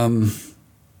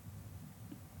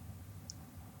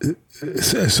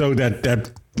 so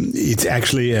that it's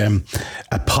actually a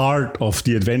part of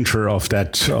the adventure of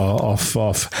that of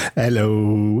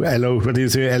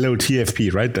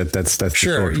LOTFP, right? That's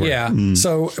sure, yeah.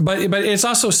 So, but it's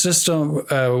also system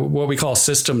what we call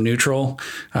system neutral,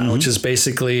 which is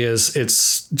basically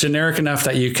it's generic enough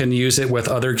that you can use it with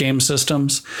other game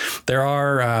systems. There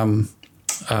are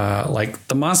like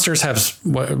the monsters have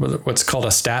what's called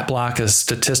a stat block, a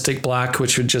statistic block,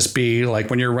 which would just be like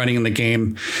when you're running in the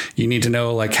game, you need to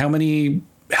know like how many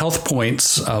health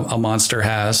points a monster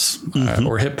has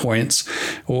or hit points,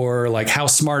 or like how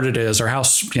smart it is, or how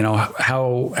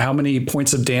many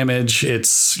points of damage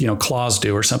its claws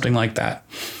do, or something like that.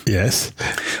 Yes.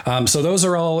 So those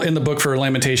are all in the book for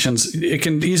Lamentations. It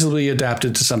can easily be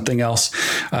adapted to something else.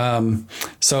 All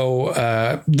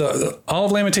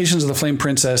of Lamentations of the Flame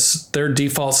Princess, their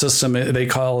default system, they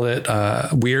call it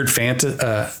weird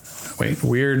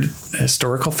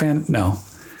historical fan. No.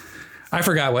 I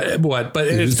forgot what, but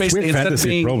it's basically weird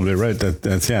fantasy, probably, right?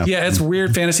 That's yeah. Yeah, it's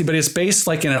weird fantasy, but it's based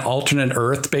like in an alternate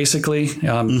Earth, basically,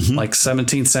 like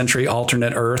 17th century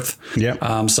alternate Earth.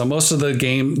 Yeah. So most of the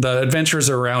adventures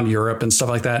are around Europe and stuff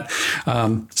like that.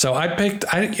 So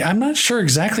I'm not sure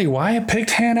exactly why I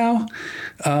picked Hanau.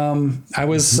 I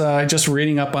was just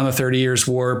reading up on the 30 Years'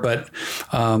 War, but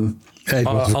it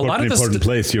was an important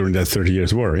place during that 30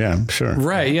 Years' War. Yeah, sure.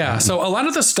 Right. Yeah. So a lot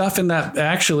of the stuff in that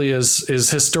actually is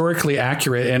historically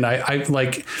accurate. And I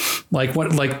like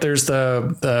there's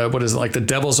the what is it, like the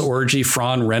Devil's Orgy,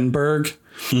 Fron Renberg.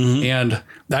 And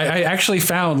I actually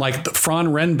found like Fron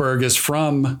Renberg is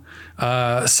from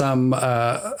a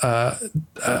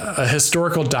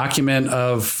historical document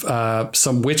of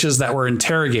some witches that were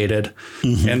interrogated,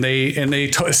 and they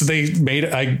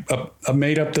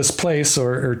made up this place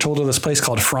or told of this place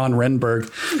called Fron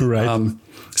Renberg. Right.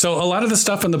 So a lot of the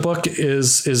stuff in the book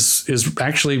is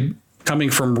actually coming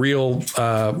from real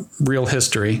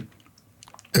history.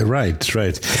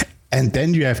 Right. And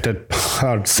then you have that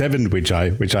part 7, which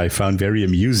I found very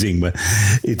amusing, but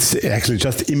it's actually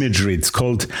just imagery. It's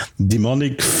called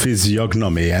Demonic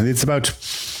Physiognomy, and it's about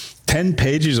 10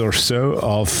 pages or so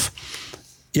of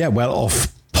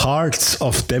parts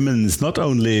of demons, not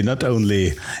only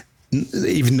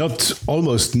even not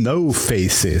almost no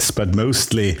faces, but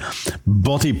mostly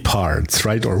body parts,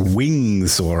 right? Or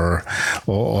wings or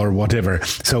whatever.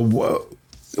 So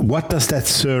what does that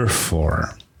serve for?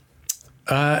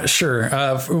 Sure.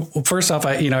 First off,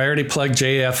 I already plugged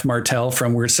J.F. Martel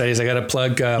from Weird Studies. I got to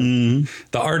plug the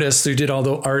artist who did all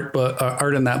the art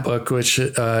in that book, which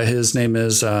his name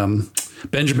is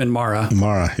Benjamin Mara.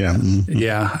 Yeah.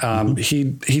 Yeah.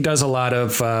 He does a lot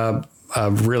of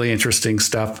really interesting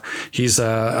stuff. He's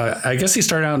I guess he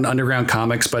started out in underground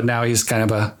comics, but now he's kind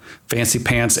of a fancy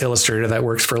pants illustrator that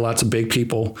works for lots of big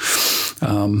people.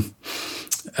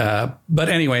 But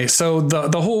anyway, so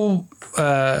the whole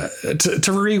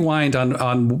to rewind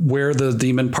on where the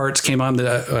demon parts came on,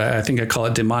 I think I call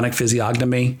it demonic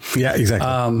physiognomy. Yeah,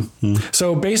 exactly.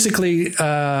 So basically,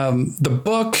 the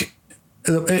book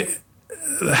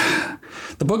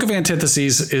of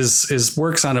Antitheses is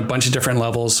works on a bunch of different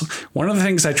levels. One of the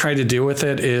things I try to do with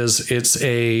it is it's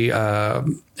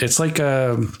like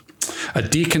a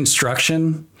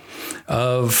deconstruction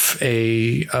of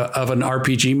an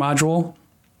RPG module.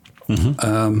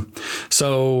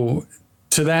 So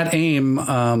to that aim,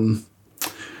 one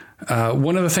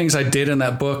of the things I did in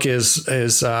that book is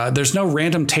there's no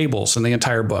random tables in the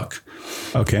entire book.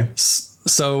 Okay.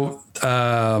 So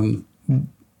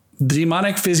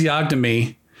demonic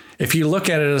physiognomy, if you look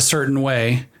at it a certain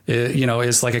way,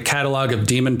 is like a catalog of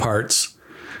demon parts.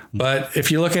 But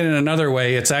if you look at it another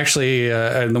way, it's actually,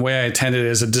 and the way I intended it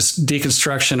is a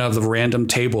deconstruction of the random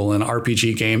table in an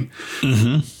RPG game.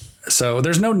 So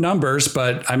there's no numbers,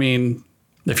 but I mean,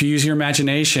 if you use your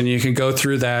imagination, you can go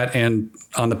through that, and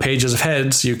on the pages of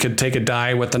heads, you could take a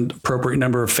die with an appropriate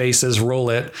number of faces,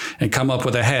 roll it, and come up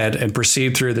with a head and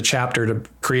proceed through the chapter to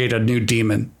create a new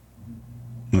demon.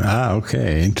 Ah,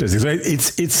 okay, interesting. So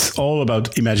it's all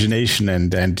about imagination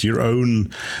and your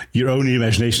own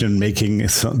imagination and making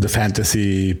the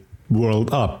fantasy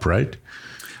world up, right?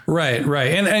 Right.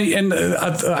 And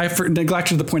I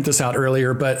neglected to point this out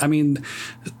earlier, but I mean,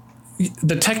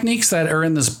 the techniques that are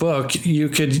in this book, you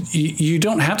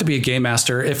don't have to be a game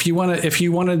master. If you wanted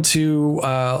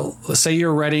to, say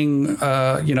you're writing,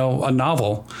 a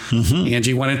novel, and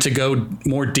you wanted to go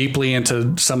more deeply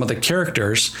into some of the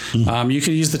characters, you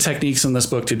could use the techniques in this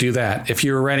book to do that. If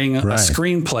you were writing a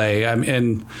screenplay,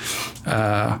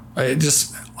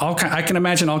 I can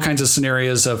imagine all kinds of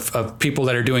scenarios of people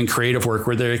that are doing creative work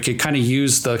where they could kind of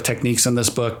use the techniques in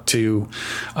this book to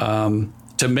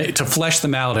to flesh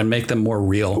them out and make them more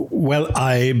real. Well,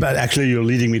 but actually you're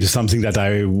leading me to something that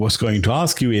I was going to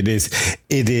ask you. It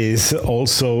is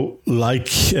also like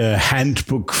a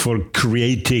handbook for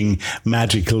creating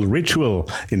magical ritual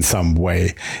in some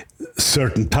way.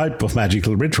 Certain type of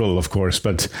magical ritual, of course,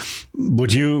 but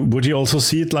would you also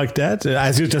see it like that?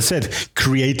 As you just said,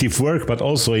 creative work, but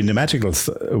also in the magical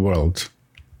world.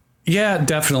 Yeah,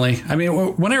 definitely. I mean,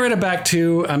 when I read it back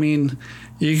too, I mean,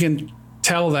 you can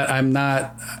tell that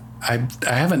I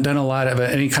haven't done a lot of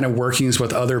any kind of workings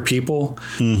with other people,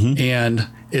 and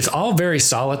it's all very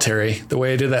solitary the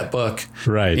way I did that book.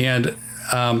 Right. And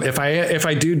if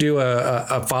I do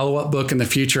a follow-up book in the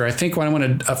future, I think what I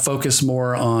want to focus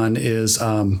more on is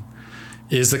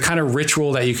the kind of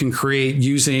ritual that you can create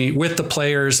using with the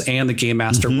players and the game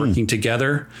master working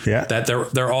together. Yeah. That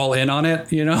they're all in on it,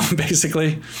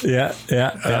 basically. Yeah.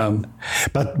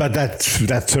 But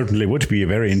that certainly would be a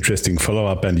very interesting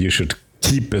follow-up, and you should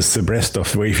keep us abreast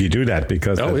of if you do that,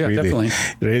 because that's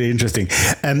really interesting.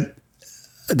 And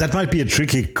that might be a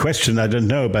tricky question, I don't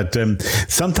know, but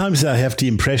sometimes I have the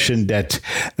impression that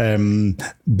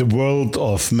the world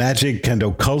of magic and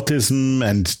occultism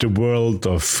and the world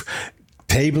of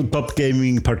tabletop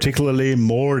gaming, particularly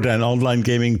more than online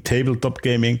gaming, tabletop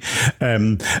gaming,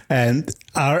 and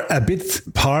are a bit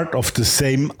part of the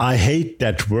same, I hate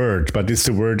that word, but it's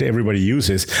the word everybody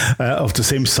uses, of the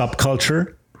same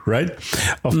subculture. Right?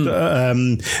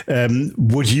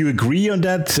 Would you agree on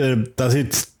that? Does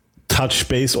it touch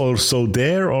base also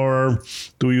there, or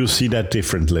do you see that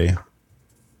differently?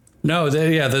 No,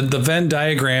 the Venn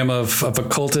diagram of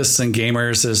occultists and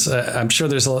gamers is, I'm sure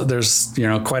there's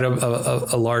quite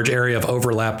a large area of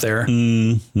overlap there.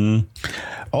 Mm-hmm.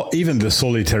 Oh, even the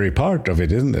solitary part of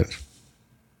it, isn't it?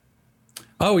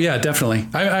 Oh yeah, definitely.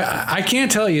 I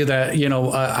can't tell you that,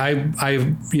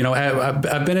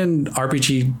 I've been in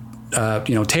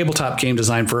RPG, tabletop game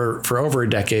design for over a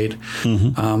decade.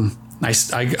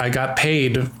 I got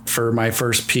paid for my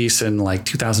first piece in like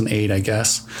 2008, I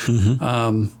guess.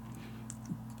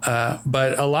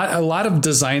 But a lot of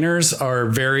designers are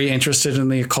very interested in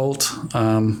the occult,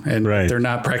 and they're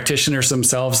not practitioners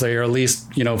themselves. They are at least,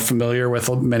 familiar with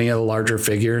many of the larger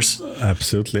figures.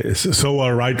 Absolutely. So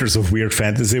are writers of weird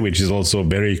fantasy, which is also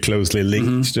very closely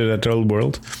linked to that old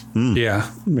world. Yeah,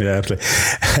 absolutely.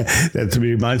 That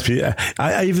reminds me.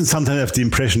 I even sometimes have the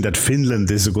impression that Finland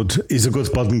is a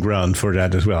good bottom ground for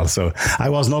that as well. So I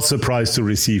was not surprised to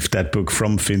receive that book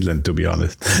from Finland, to be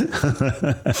honest.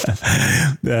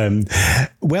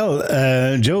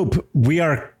 Job, we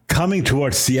are coming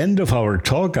towards the end of our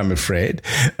talk, I'm afraid.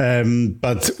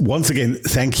 But once again,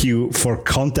 thank you for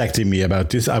contacting me about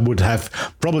this. I would have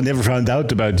probably never found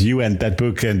out about you and that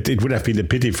book, and it would have been a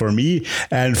pity for me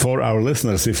and for our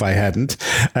listeners if I hadn't.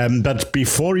 But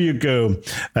before you go,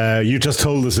 you just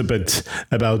told us a bit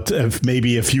about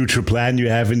maybe a future plan you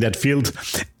have in that field.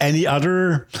 Any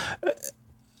other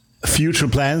future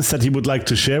plans that you would like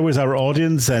to share with our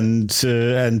audience and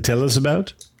tell us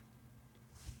about?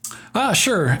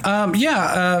 Sure.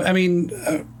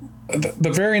 The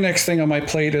very next thing on my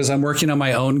plate is I'm working on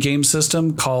my own game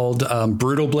system called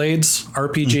Brutal Blades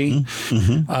RPG.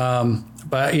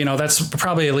 But that's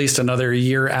probably at least another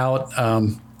year out.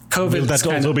 COVID. Will that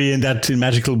also be in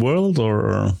magical world,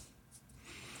 or?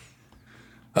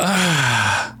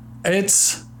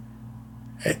 It's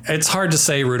hard to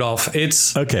say, Rudolph.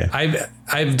 It's okay.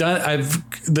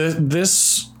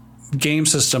 This game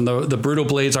system, the Brutal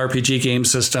Blades RPG game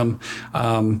system.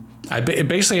 I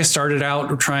started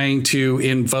out trying to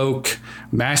invoke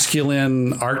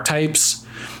masculine archetypes,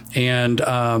 and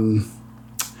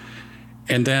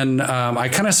then I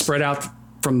kind of spread out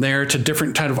from there to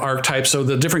different kind of archetypes. So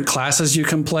the different classes you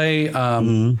can play,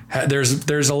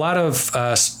 there's a lot of,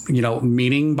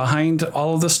 meaning behind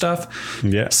all of this stuff.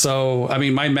 Yeah. So,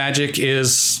 my magic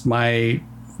is my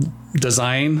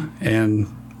design, and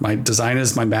my design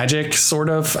is my magic, sort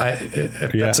of.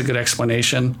 That's a good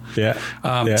explanation. Yeah.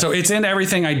 So it's in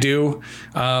everything I do.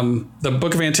 The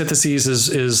Book of Antitheses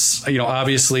is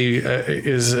obviously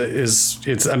it's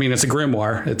a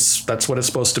grimoire. That's what it's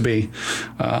supposed to be.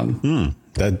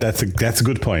 That's a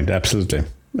good point. Absolutely.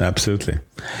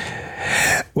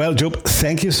 Well, Job,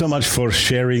 thank you so much for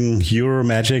sharing your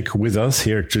magic with us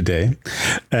here today,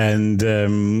 and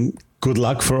good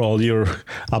luck for all your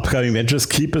upcoming ventures.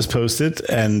 Keep us posted,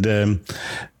 and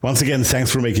once again,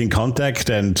 thanks for making contact,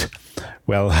 and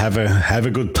have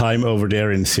a good time over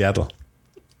there in Seattle.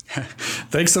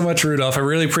 Thanks so much, Rudolph. I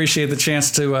really appreciate the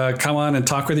chance to come on and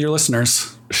talk with your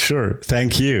listeners. Sure.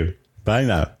 Thank you. Bye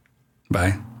now.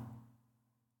 Bye.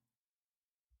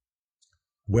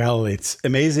 Well, it's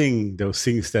amazing, those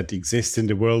things that exist in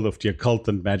the world of the occult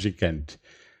and magic, and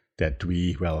that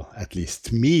we, well, at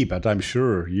least me, but I'm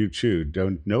sure you too,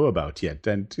 don't know about yet.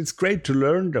 And it's great to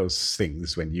learn those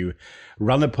things when you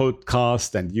run a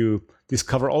podcast and you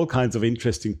discover all kinds of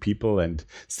interesting people. And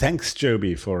thanks,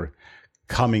 Joby, for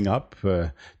coming up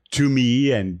to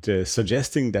me and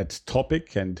suggesting that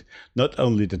topic. And not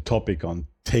only the topic on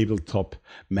tabletop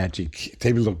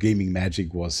gaming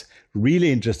magic was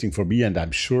really interesting for me, and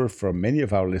I'm sure for many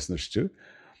of our listeners too.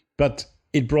 But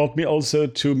it brought me also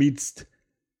to meet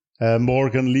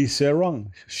Morgan Lee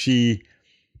Serong. She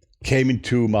came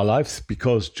into my life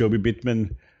because Joby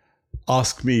Bittman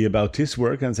asked me about his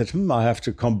work and said, I have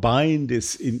to combine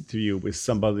this interview with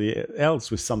somebody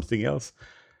else, with something else.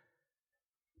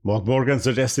 Morgan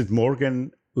suggested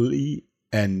Morgan Lee,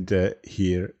 and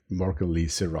here Morgan Lee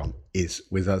Serong is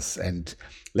with us. And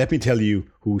let me tell you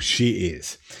who she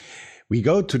is. We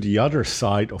go to the other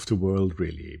side of the world,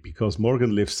 really, because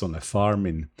Morgan lives on a farm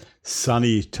in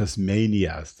sunny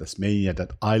Tasmania,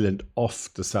 that island off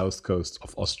the south coast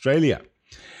of Australia.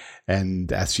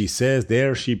 And as she says,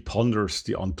 there she ponders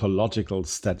the ontological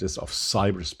status of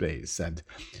cyberspace and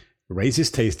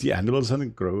raises tasty animals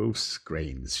and grows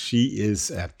grains. She is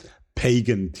a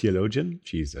pagan theologian,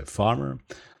 she's a farmer,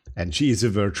 and she is a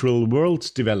virtual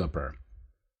world developer,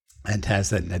 and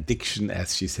has an addiction,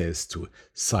 as she says, to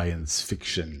science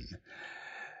fiction.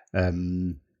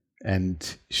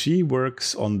 And she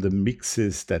works on the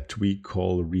mixes that we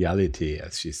call reality,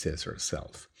 as she says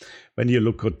herself. When you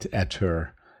look at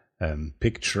her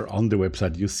picture on the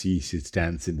website, you see she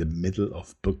stands in the middle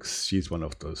of books. She's one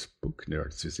of those book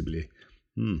nerds, visibly.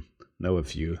 Know a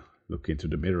few. Look into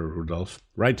the mirror, Rudolph.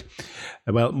 Right.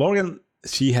 Well, Morgan,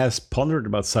 she has pondered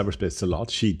about cyberspace a lot.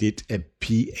 She did a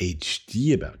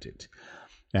PhD about it.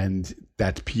 And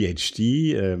that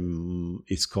PhD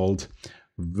is called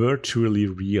Virtually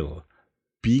Real,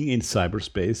 Being in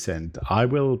Cyberspace. And I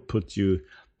will put you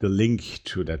the link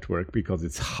to that work because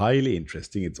it's highly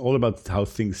interesting. It's all about how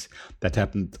things that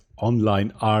happened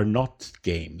online are not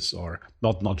games or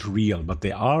not real, but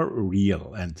they are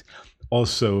real. And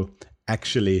also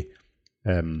actually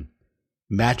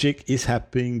magic is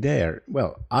happening there.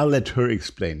 Well, I'll let her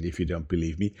explain if you don't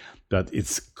believe me, but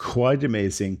it's quite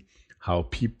amazing how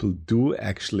people do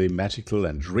actually magical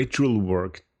and ritual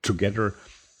work together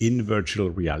in virtual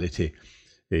reality.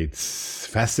 It's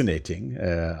fascinating.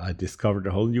 I discovered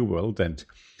a whole new world, and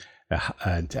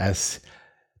as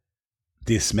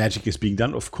this magic is being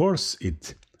done, of course,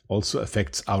 it also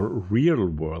affects our real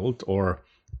world, or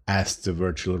as the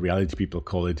virtual reality people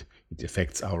call it, it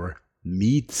affects our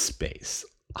meat space.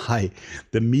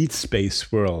 The meat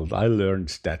space world. I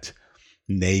learned that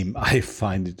name. I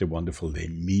find it a wonderful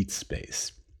name, meat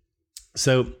space.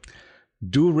 So,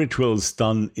 do rituals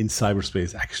done in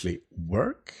cyberspace actually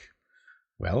work?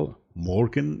 Well,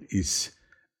 Morgan is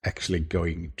actually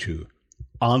going to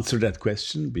answer that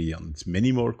question beyond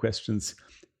many more questions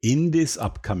in this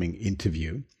upcoming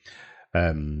interview.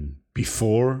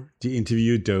 Before the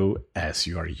interview, though, as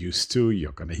you are used to,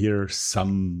 you're going to hear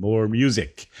some more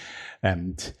music.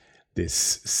 And this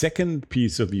second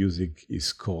piece of music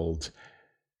is called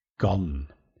Gone.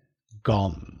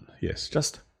 Gone. Yes,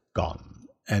 just Gone.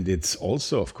 And it's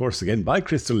also, of course, again, by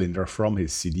Crystal Linder from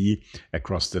his CD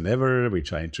Across the Never,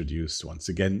 which I introduced once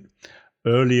again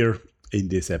earlier in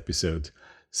this episode.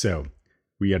 So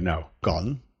we are now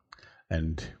gone.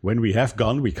 And when we have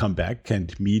gone, we come back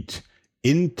and meet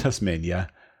in Tasmania,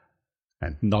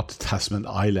 and not Tasman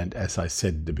Island, as I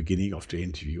said at the beginning of the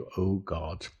interview. Oh,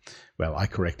 God. Well, I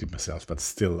corrected myself, but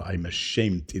still, I'm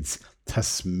ashamed. It's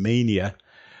Tasmania.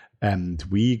 And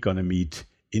we're going to meet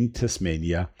in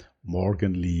Tasmania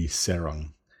Morgan Lee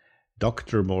Serong,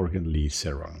 Dr. Morgan Lee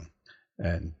Serong,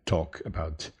 and talk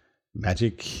about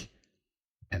magic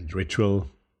and ritual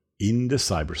in the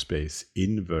cyberspace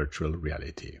in virtual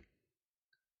reality.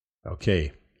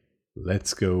 Okay,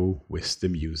 let's go with the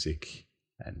music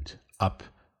and up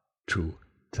to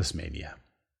Tasmania.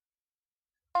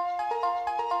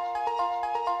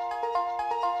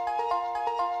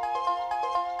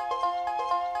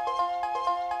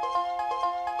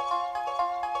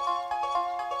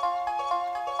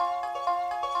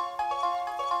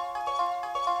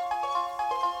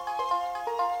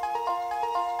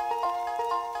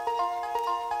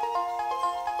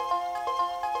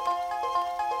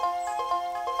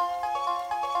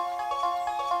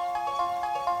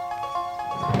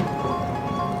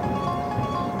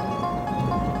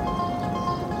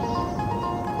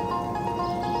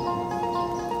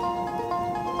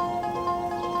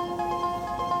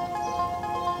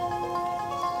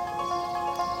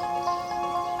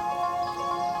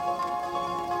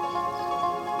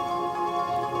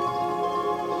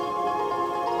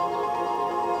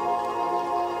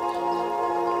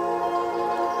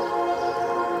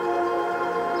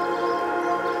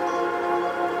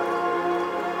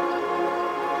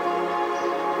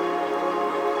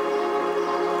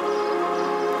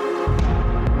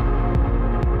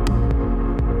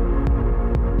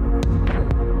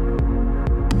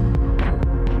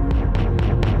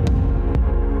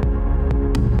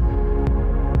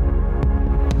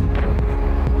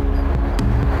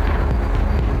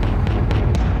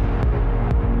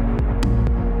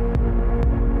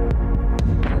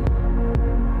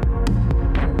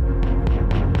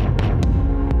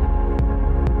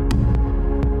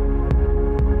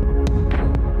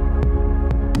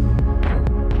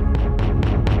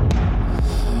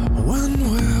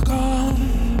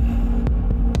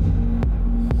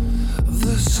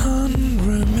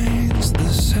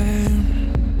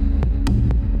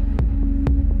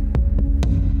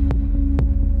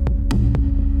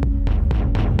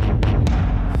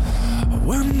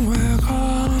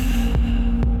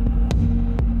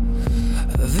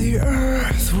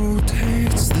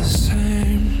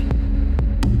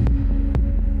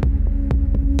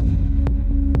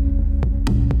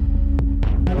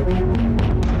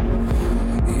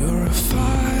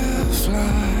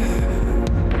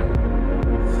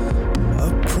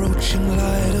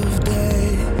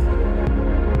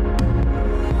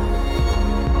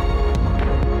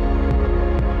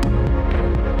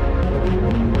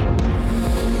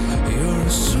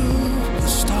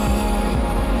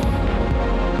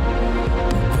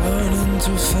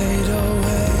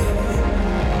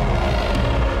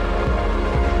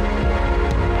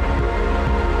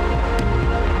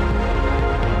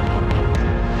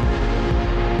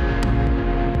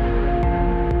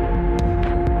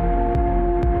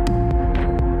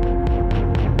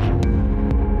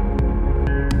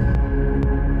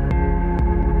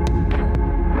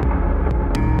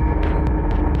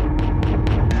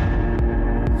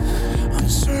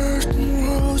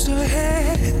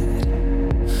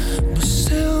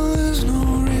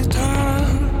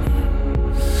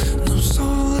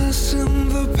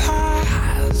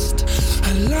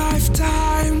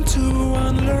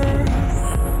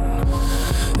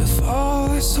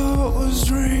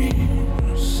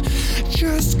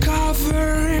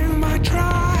 covering my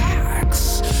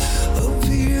tracks,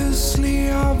 obviously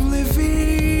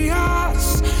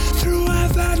oblivious, through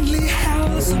heavenly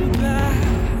hells and back.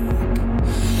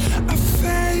 I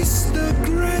face the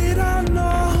great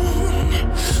unknown,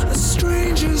 a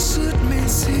stranger set me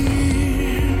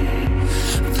see.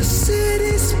 The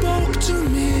city spoke to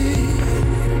me,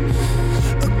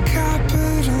 a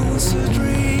capital's a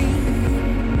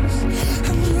dreams,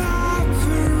 and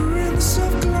labyrinths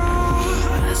of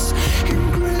glass,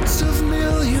 in grids of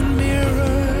million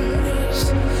mirrors,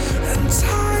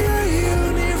 entire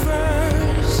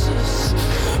universes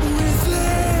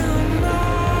within us.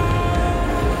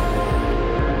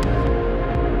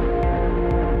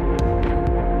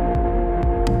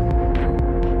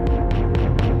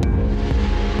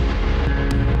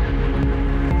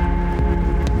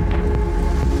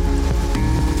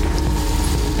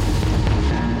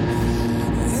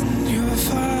 In your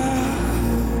fire,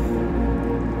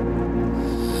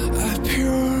 I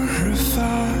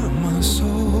purify my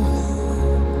soul.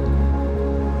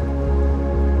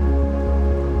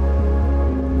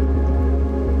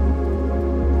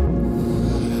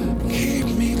 Keep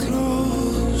me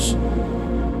close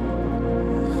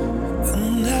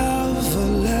and never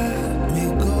let me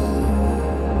go.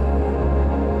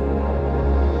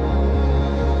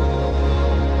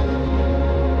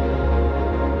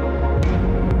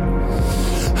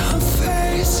 I'll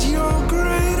face your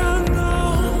great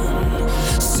unknown,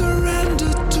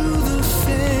 surrender to the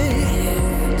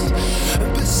fate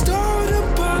bestowed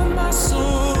upon my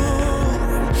soul,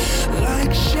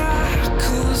 like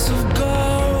shackles of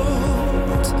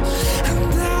gold.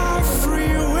 And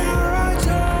everywhere I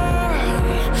turn,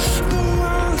 the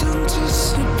world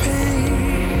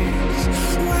anticipates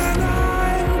when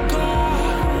I'm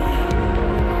gone.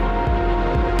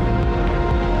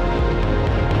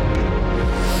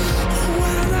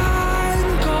 When I'm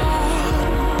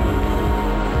gone,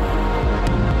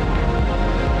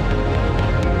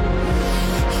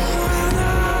 when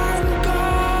I'm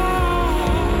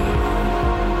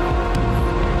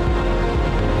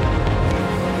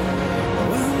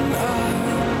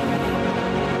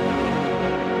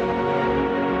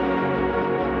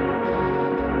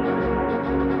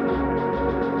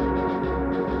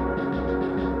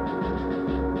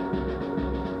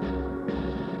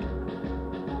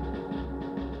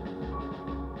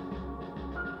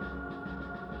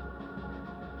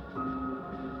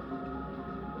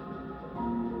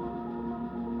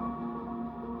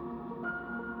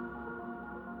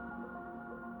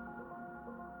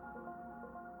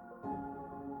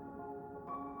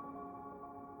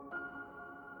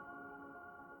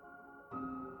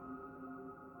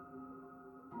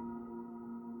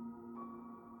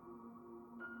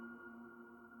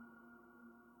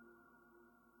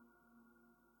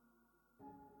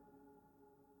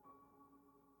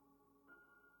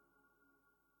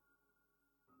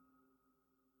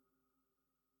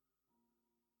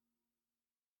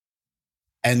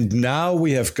And now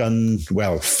we have gone,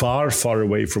 well, far, far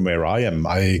away from where I am.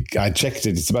 I checked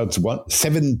it. It's about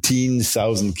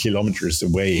 17,000 kilometers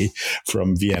away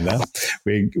from Vienna.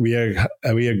 We are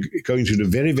going to the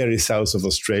very, very south of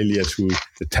Australia, to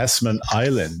the Tasman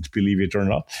Island, believe it or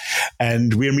not.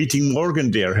 And we're meeting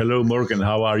Morgan there. Hello, Morgan.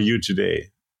 How are you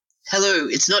today? Hello.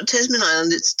 It's not Tasman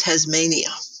Island. It's Tasmania.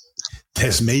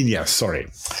 Tasmania,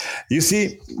 sorry. You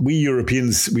see, we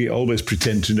Europeans, we always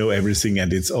pretend to know everything,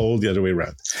 and it's all the other way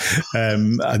around.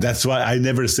 That's why I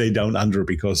never say down under,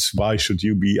 because why should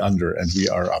you be under and we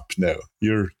are up? No,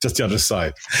 you're just the other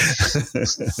side.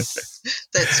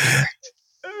 That's fair.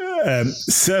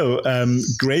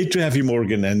 Great to have you,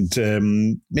 Morgan.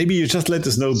 And maybe you just let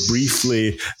us know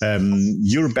briefly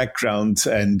your background.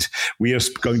 And we are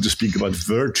going to speak about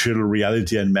virtual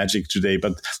reality and magic today.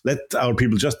 But let our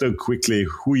people just know quickly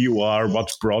who you are,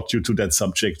 what brought you to that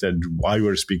subject, and why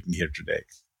we're speaking here today.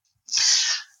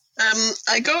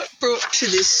 I got brought to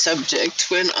this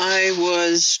subject when I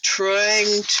was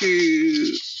trying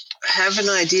to have an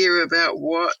idea about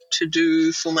what to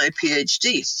do for my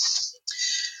PhD.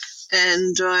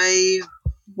 And I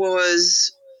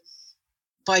was,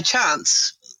 by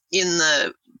chance, in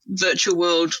the virtual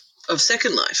world of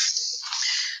Second Life.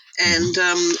 And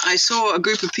I saw a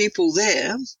group of people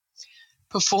there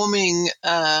performing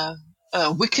a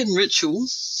Wiccan ritual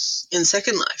in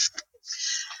Second Life.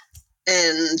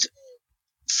 And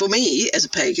for me, as a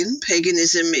pagan,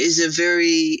 paganism is a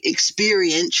very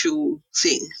experiential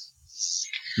thing.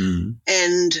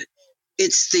 And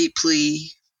it's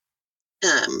deeply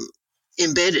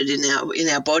embedded in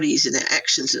our bodies, in our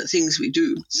actions, and the things we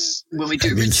do when we do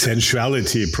ritual. In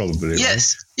sensuality, probably.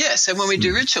 Yes, right? yes. And when we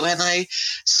do ritual, and I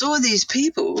saw these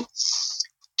people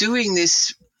doing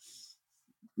this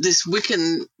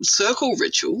Wiccan circle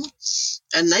ritual,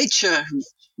 a nature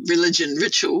religion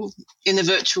ritual in a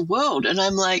virtual world. And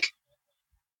I'm like,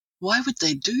 why would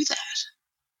they do that?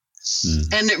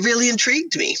 And it really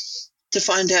intrigued me to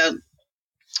find out,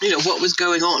 what was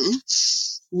going on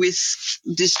with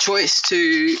this choice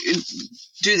to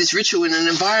do this ritual in an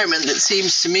environment that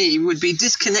seems to me would be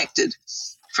disconnected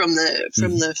from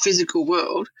the physical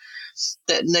world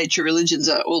that nature religions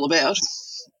are all about.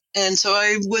 And so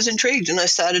I was intrigued, and I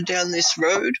started down this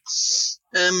road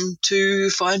to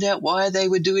find out why they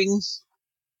were doing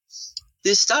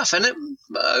this stuff. And it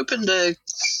opened a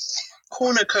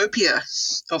cornucopia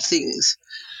of things.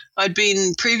 I'd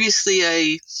been previously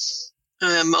a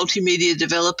multimedia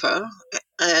developer,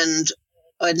 and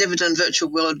I'd never done virtual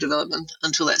world development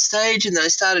until that stage. And then I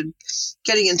started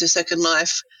getting into Second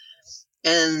Life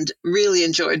and really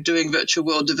enjoyed doing virtual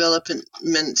world development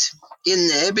in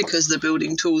there because the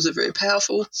building tools are very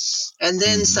powerful. And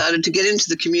then started to get into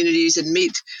the communities and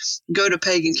go to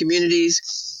pagan communities,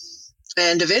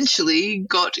 and eventually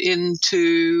got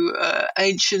into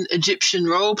ancient Egyptian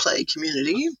role play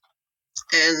community.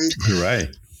 And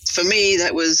for me,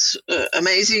 that was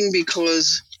amazing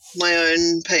because my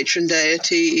own patron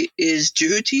deity is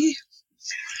Djibouti,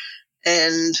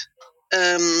 and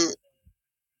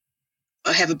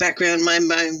I have a background. My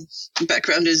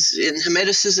background is in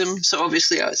Hermeticism, so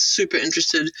obviously I was super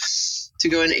interested to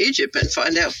go into Egypt and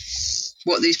find out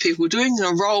what these people were doing. In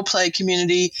a role play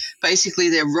community, basically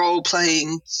they're role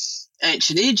playing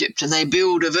ancient Egypt, and they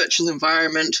build a virtual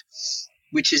environment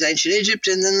which is ancient Egypt,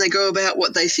 and then they go about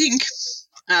what they think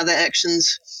are the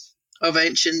actions of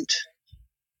ancient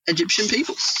Egyptian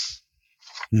people.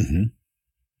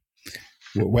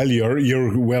 Well,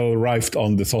 you're well arrived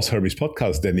on the Thoth Hermes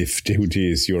podcast then, if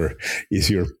Djibouti is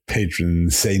your patron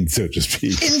saint, so to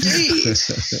speak. Indeed.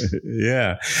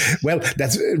 Yeah. Well,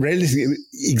 that's relatively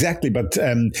exactly. But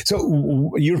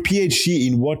so your PhD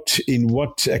in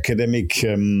what academic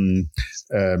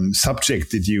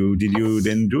subject did you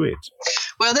then do it?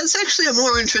 Well, that's actually a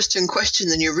more interesting question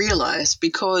than you realize,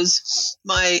 because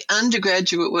my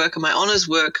undergraduate work and my honors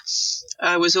work,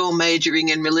 I was all majoring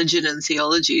in religion and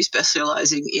theology,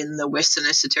 specializing in the Western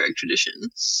esoteric tradition.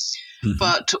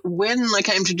 But when I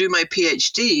came to do my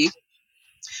PhD,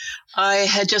 I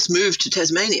had just moved to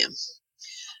Tasmania.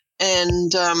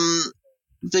 And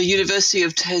the University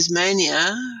of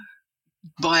Tasmania,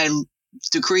 by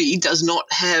decree, does not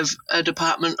have a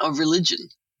department of religion.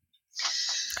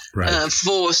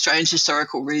 For strange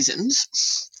historical reasons.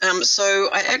 So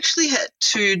I actually had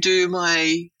to do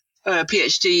my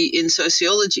PhD in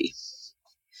sociology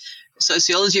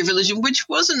of religion, which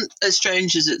wasn't as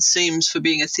strange as it seems for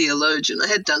being a theologian. I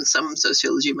had done some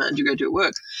sociology in my undergraduate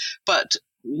work, but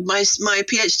my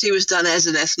PhD was done as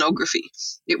an ethnography.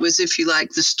 It was, if you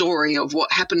like, the story of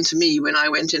what happened to me when I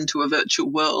went into a virtual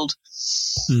world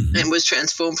and was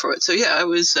transformed for it. So yeah,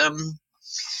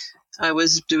 I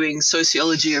was doing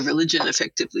sociology of religion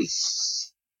effectively.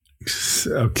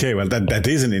 Okay, well, that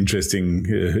is an interesting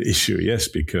issue, yes,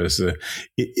 because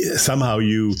somehow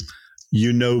you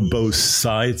know both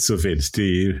sides of it,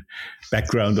 the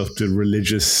background of the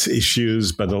religious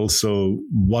issues, but also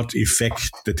what effect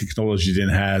the technology then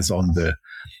has on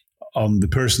the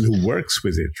person who works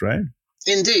with it, right?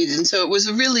 Indeed, and so it was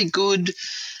a really good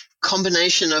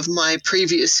combination of my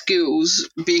previous skills,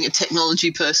 being a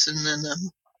technology person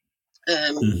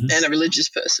and a religious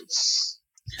person.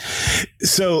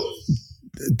 So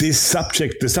the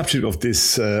subject of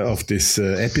this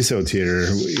episode here,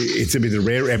 it's a bit a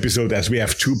rare episode, as we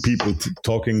have two people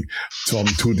talking from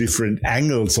two different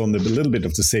angles on a little bit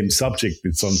of the same subject.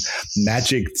 It's on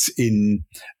magic in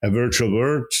a virtual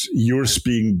world, yours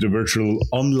being the virtual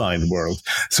online world.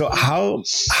 So how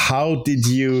did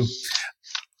you...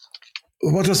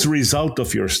 What was the result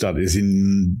of your studies,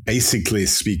 in basically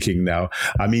speaking now?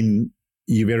 I mean,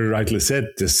 you very rightly said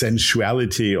the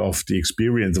sensuality of the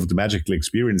experience, of the magical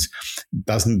experience,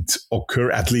 doesn't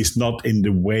occur, at least not in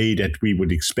the way that we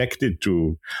would expect it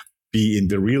to be in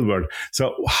the real world.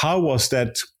 So how was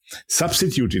that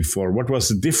substituted for? What was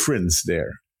the difference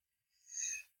there?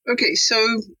 Okay, so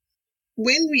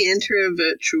when we enter a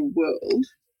virtual world,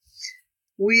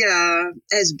 we are,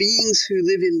 as beings who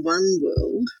live in one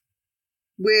world,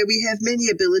 where we have many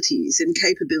abilities and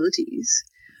capabilities,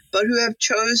 but who have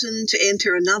chosen to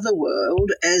enter another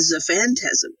world as a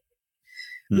phantasm,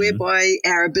 whereby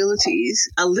our abilities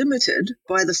are limited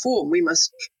by the form we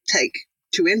must take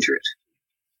to enter it.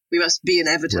 We must be an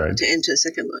avatar to enter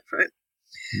Second Life, right?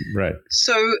 Right.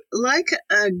 So like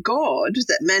a god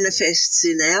that manifests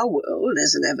in our world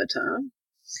as an avatar,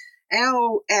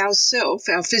 our self,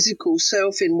 our physical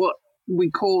self, in what we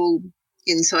call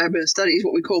in cyber studies,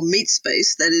 what we call meat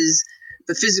space, that is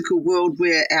the physical world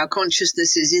where our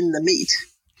consciousness is in the meat.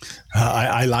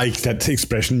 I like that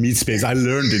expression, meat space. I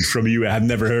learned it from you. I have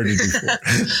never heard it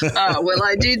before. Well,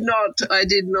 I did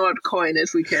not coin it.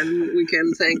 We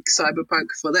can thank Cyberpunk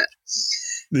for that.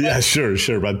 Yeah,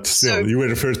 sure. But still, you were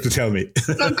the first to tell me.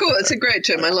 Oh, cool. It's a great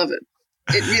term. I love it.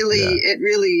 It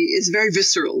really is very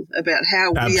visceral about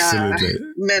how we are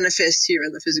manifest here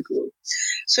in the physical world.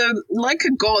 So like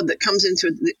a god that comes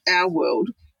into our world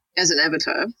as an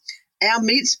avatar, our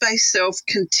meat space self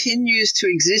continues to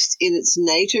exist in its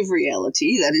native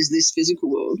reality, that is this physical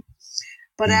world,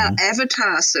 but our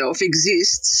avatar self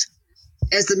exists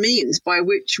as the means by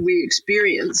which we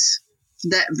experience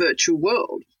that virtual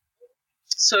world.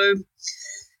 So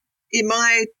in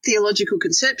my theological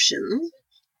conception,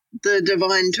 the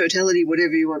divine totality,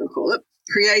 whatever you want to call it,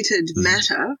 created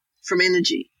matter from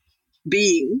energy,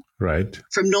 being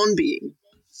from non-being.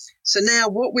 So now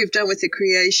what we've done with the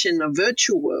creation of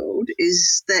virtual world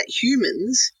is that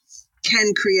humans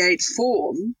can create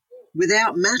form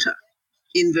without matter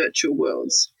in virtual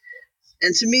worlds.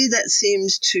 And to me, that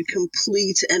seems to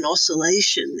complete an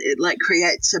oscillation. It like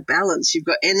creates a balance. You've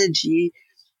got energy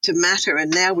to matter,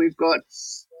 and now we've got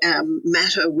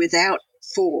matter without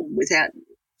form, without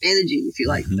energy, if you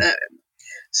like.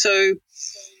 So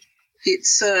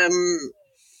it's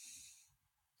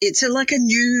like a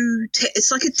new,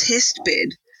 it's like a test bed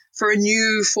for a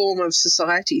new form of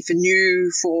society, for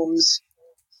new forms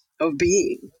of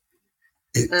being.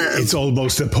 It's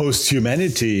almost a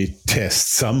post-humanity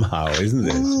test somehow, isn't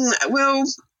it? Well,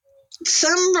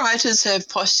 some writers have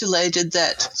postulated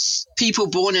that people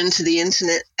born into the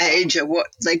internet age are what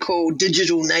they call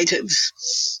digital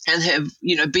natives and have,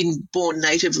 been born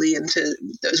natively into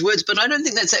those words. But I don't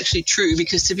think that's actually true,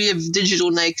 because to be a digital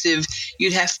native,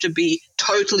 you'd have to be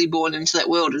totally born into that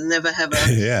world and never have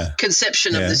a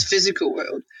conception of this physical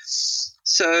world.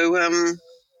 So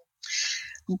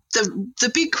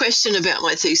the big question about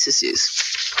my thesis is,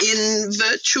 in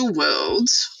virtual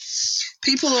worlds,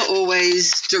 people are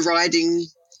always deriding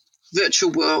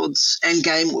virtual worlds and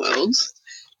game worlds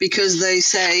because they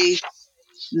say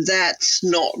that's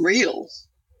not real.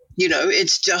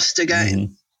 It's just a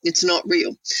game. It's not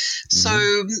real. So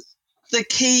the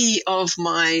key of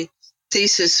my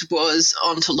thesis was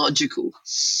ontological.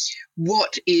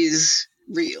 What is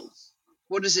real?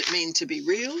 What does it mean to be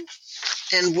real?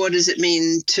 And what does it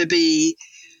mean to be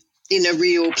in a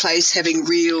real place having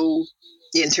real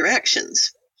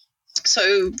interactions?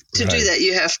 So to do that,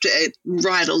 you have to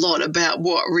write a lot about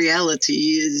what reality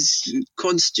is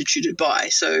constituted by.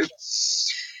 So,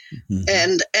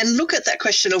 and look at that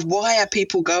question of why are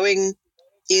people going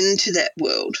into that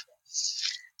world,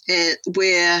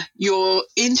 where your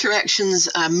interactions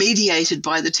are mediated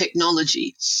by the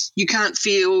technology. You can't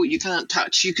feel, you can't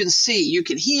touch, you can see, you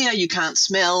can hear, you can't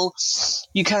smell,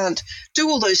 you can't do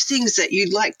all those things that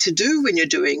you'd like to do when you're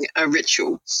doing a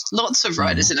ritual. Lots of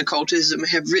writers in occultism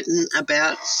have written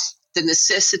about the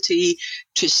necessity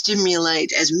to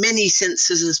stimulate as many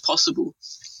senses as possible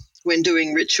when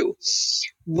doing ritual.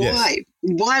 Why? Yes.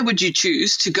 Why would you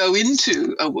choose to go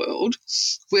into a world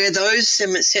where those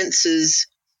senses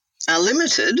are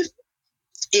limited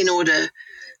in order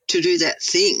to do that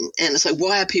thing? And it's like,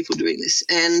 why are people doing this?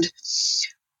 And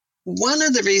one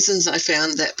of the reasons I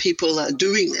found that people are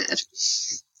doing that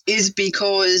is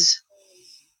because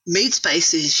meat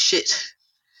space is shit.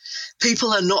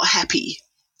 People are not happy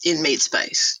in meat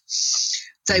space.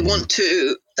 They want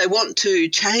to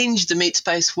change the meat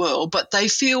space world, but they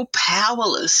feel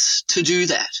powerless to do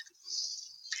that.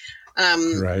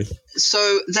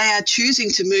 So they are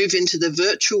choosing to move into the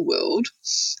virtual world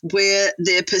where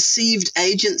their perceived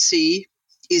agency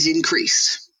is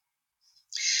increased.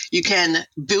 You can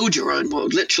build your own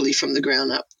world literally from the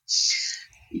ground up.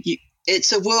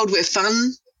 It's a world where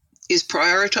fun is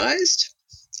prioritized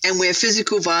and where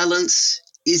physical violence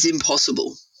is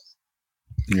impossible.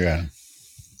 Yeah.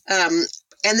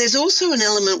 And there's also an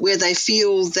element where they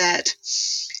feel that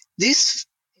this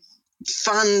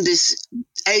fun, this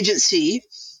agency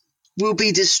will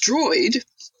be destroyed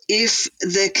if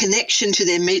the connection to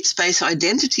their meat space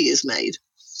identity is made.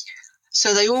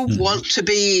 So they all want to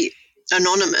be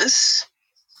anonymous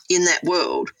in that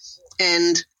world.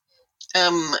 And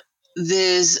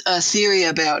there's a theory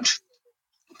about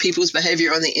people's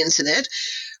behavior on the internet,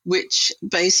 which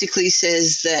basically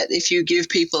says that if you give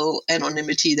people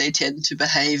anonymity, they tend to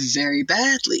behave very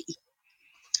badly.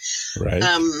 Right.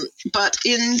 But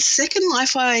in Second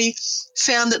Life, I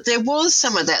found that there was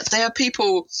some of that. There are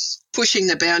people pushing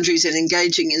the boundaries and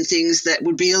engaging in things that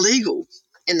would be illegal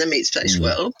in the meat space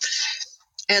world.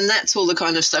 And that's all the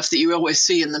kind of stuff that you always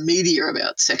see in the media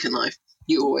about Second Life.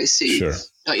 You always see,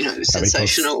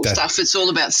 sensational stuff. It's all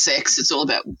about sex. It's all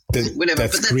about whatever.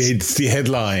 That creates the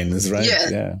headlines, right?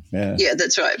 Yeah,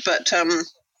 that's right. But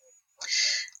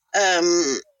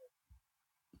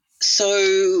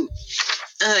so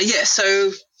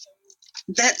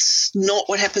that's not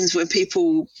what happens when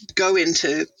people go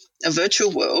into a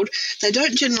virtual world. They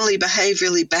don't generally behave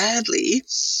really badly.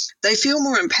 They feel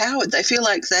more empowered. They feel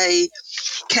like they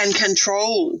can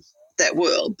control that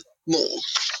world more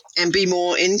and be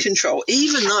more in control,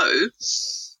 even though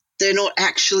they're not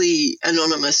actually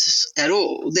anonymous at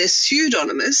all. They're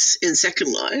pseudonymous in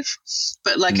Second Life,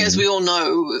 but as we all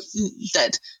know,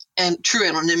 that true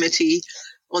anonymity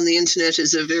on the internet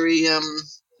is a very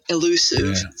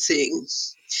elusive thing.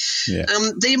 Yeah.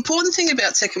 The important thing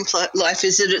about Second Life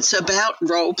is that it's about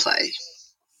role play.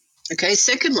 Okay,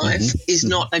 Second Life is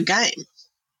not a game.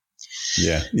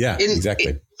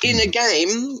 Exactly. In a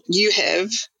game, you have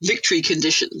victory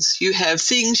conditions. You have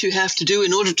things you have to do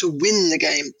in order to win the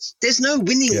game. There's no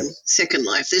winning Second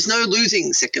Life. There's no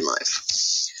losing Second Life.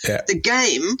 Yeah. The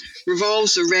game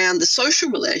revolves around the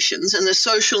social relations and the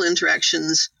social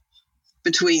interactions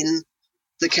between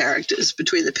the characters,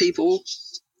 between the people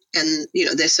and,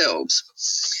 themselves.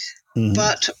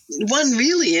 But one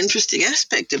really interesting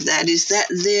aspect of that is that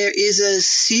there is a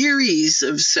series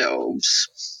of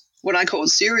selves, what I call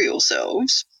serial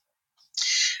selves.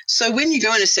 So when you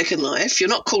go into Second Life, you're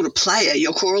not called a player,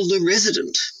 you're called a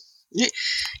resident.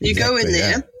 You go in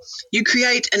there, you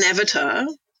create an avatar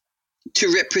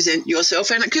to represent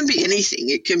yourself, and it can be anything.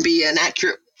 It can be an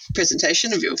accurate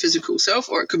presentation of your physical self,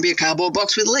 or it can be a cardboard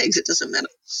box with legs. It doesn't matter.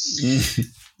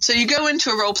 So you go into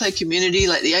a role-play community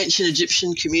like the ancient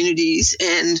Egyptian communities,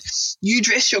 and you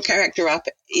dress your character up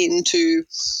into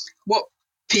what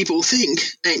people think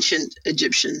ancient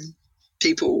Egyptian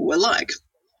people were like.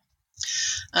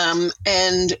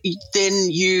 And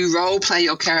then you role-play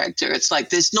your character. It's like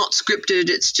there's not scripted.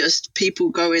 It's just people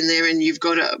go in there and you've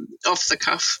got to, off the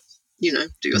cuff, do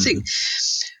your thing.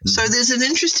 So there's an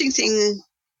interesting thing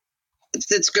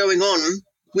that's going on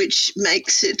which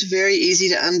makes it very easy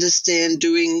to understand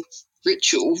doing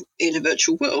ritual in a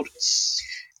virtual world.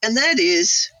 And that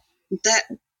is that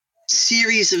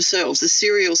series of selves, the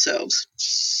serial selves.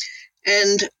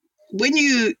 And when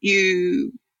you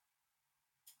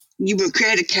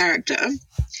create a character,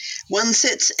 one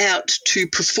sets out to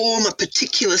perform a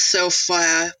particular self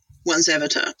via one's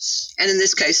avatar. And in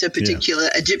this case, a particular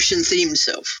Egyptian-themed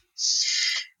self.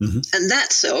 And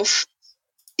that self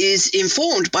is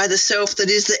informed by the self that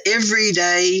is the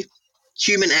everyday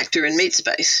human actor in meat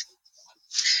space,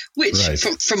 which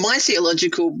from my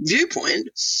theological viewpoint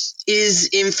is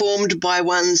informed by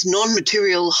one's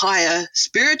non-material higher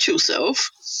spiritual self,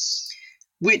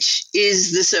 which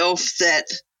is the self that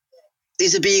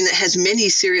is a being that has many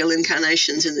serial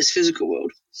incarnations in this physical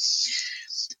world.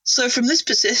 So from this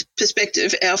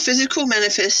perspective, our physical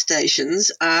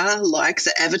manifestations are like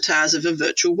the avatars of a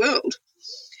virtual world,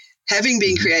 having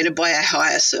been created by our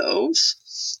higher selves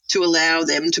to allow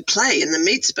them to play in the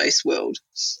meat space world.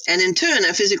 And in turn,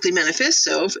 our physically manifest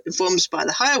self, informed by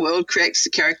the higher world, creates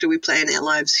the character we play in our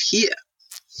lives here.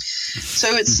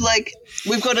 So it's like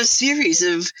we've got a series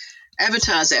of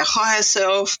avatars, our higher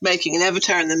self making an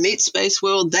avatar in the meat space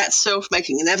world, that self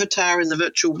making an avatar in the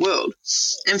virtual world.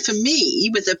 And for me,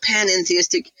 with a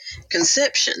panentheistic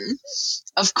conception,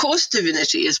 of course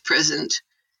divinity is present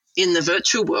in the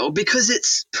virtual world because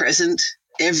it's present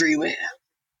everywhere.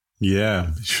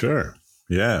 Yeah, sure.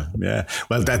 Yeah.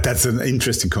 Well, that's an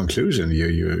interesting conclusion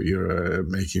you're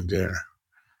making there.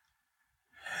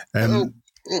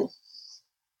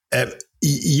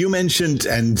 You mentioned,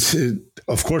 and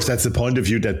of course, that's the point of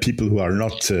view that people who are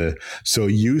not so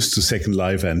used to Second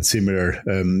Life and similar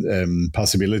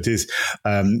possibilities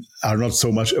are not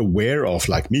so much aware of,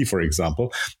 like me, for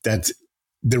example, that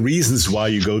the reasons why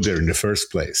you go there in the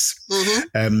first place.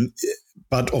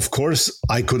 But of course,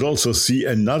 I could also see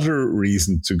another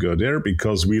reason to go there,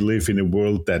 because we live in a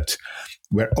world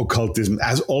where occultism,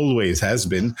 as always has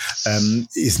been,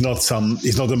 is not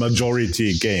a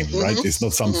majority game, right? It's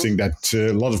not something that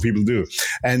a lot of people do.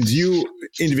 And in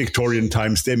the Victorian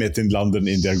times, they met in London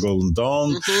in their Golden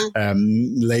Dawn.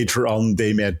 Later on,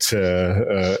 they met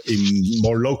in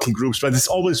more local groups, but it's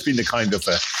always been a kind of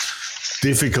a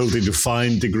difficulty to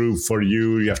find the group for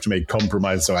you. You have to make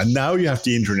compromise. And now you have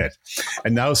the internet.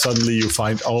 And now suddenly you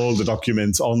find all the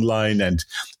documents online, and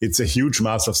it's a huge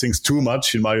mass of things, too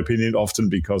much, in my opinion, often,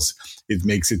 because it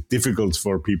makes it difficult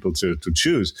for people to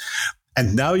choose.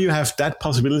 And now you have that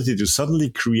possibility to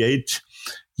suddenly create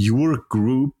your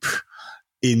group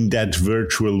in that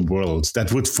virtual world.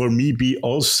 That would, for me, be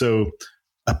also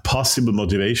a possible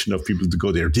motivation of people to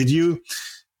go there. Did you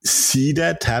see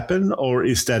that happen, or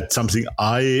is that something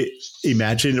I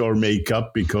imagine or make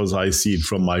up because I see it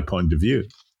from my point of view?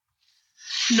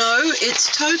 No,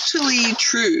 it's totally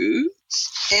true,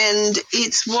 and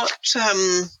it's what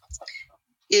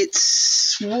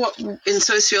in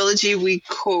sociology we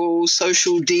call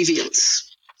social deviance.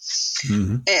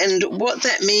 Mm-hmm. And what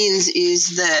that means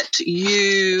is that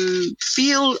you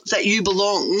feel that you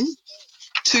belong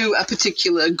to a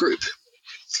particular group.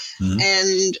 Mm-hmm.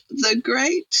 And the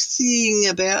great thing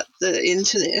about the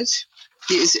internet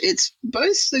is it's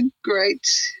both a great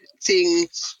thing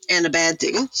and a bad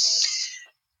thing.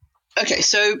 Okay,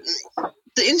 so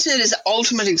the internet is the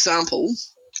ultimate example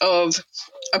of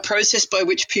a process by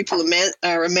which people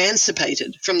are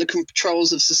emancipated from the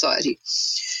controls of society.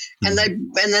 And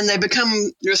then they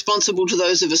become responsible to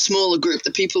those of a smaller group,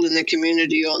 the people in their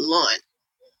community online.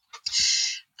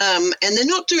 And they're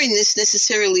not doing this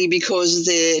necessarily because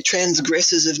they're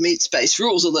transgressors of meat space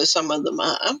rules, although some of them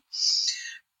are,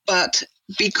 but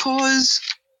because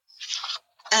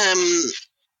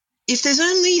if there's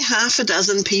only half a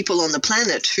dozen people on the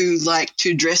planet who like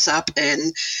to dress up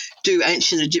and do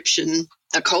ancient Egyptian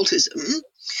occultism,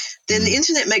 then the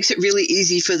internet makes it really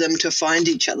easy for them to find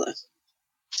each other.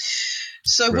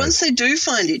 So once they do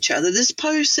find each other, this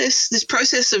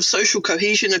process of social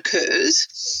cohesion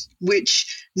occurs,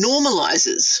 which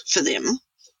normalizes for them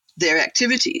their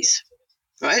activities,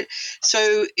 right?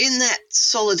 So in that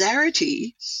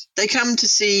solidarity, they come to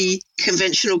see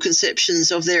conventional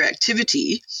conceptions of their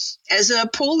activity as a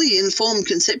poorly informed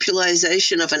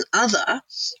conceptualization of an other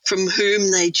from whom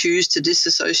they choose to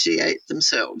disassociate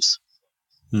themselves.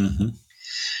 Mm-hmm.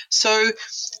 So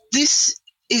this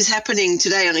is happening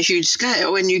today on a huge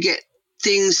scale, and you get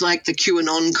things like the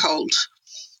QAnon cult,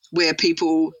 where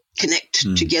people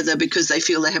connect together because they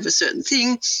feel they have a certain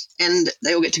thing, and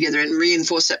they all get together and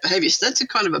reinforce that behavior. So that's a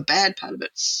kind of a bad part of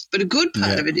it. But a good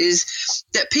part of it is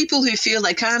that people who feel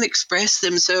they can't express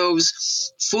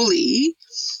themselves fully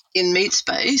in meat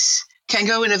space can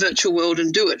go in a virtual world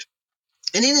and do it.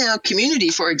 And in our community,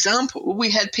 for example,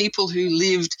 we had people who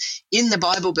lived in the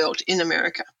Bible Belt in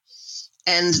America,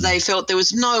 and they felt there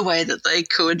was no way that they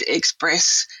could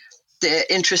express their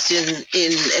interest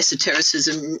in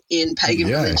esotericism, in pagan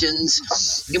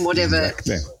religions, in whatever,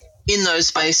 in those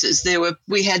spaces.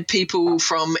 We had people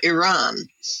from Iran,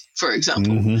 for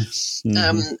example,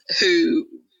 who,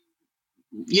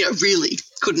 really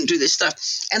couldn't do this stuff.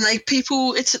 And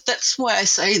that's why I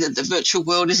say that the virtual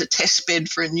world is a test bed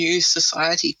for a new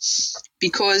society,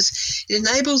 because it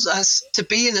enables us to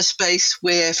be in a space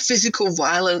where physical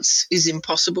violence is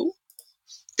impossible.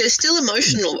 There's still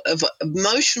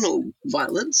emotional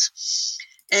violence.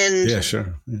 And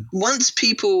once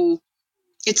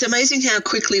it's amazing how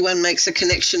quickly one makes a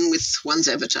connection with one's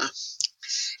avatar,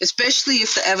 especially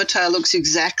if the avatar looks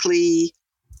exactly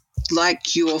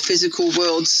like your physical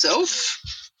world self.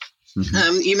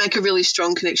 You make a really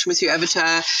strong connection with your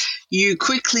avatar. You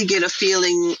quickly get a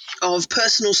feeling of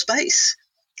personal space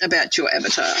about your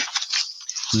avatar.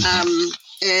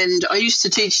 And I used to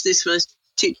teach this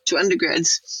to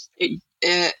undergrads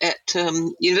at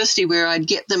university, where I'd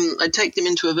take them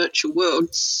into a virtual world,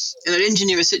 and I'd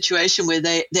engineer a situation where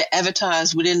their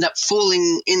avatars would end up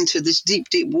falling into this deep,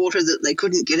 deep water that they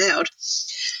couldn't get out.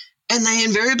 And they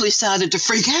invariably started to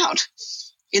freak out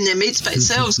in their meat space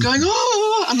selves, going,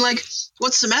 oh, I'm like,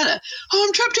 what's the matter? Oh,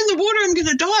 I'm trapped in the water, I'm going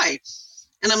to die.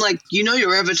 And I'm like,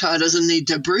 your avatar doesn't need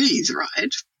to breathe,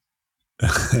 right?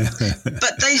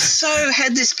 But they so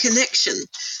had this connection,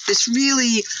 this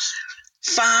really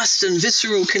fast and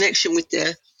visceral connection with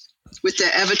their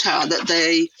avatar, that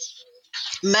they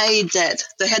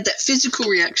had that physical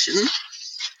reaction.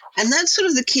 And that's sort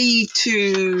of the key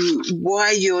to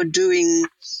why you're doing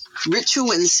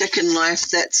ritual in Second Life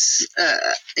that's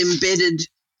embedded,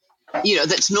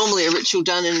 that's normally a ritual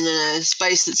done in a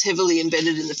space that's heavily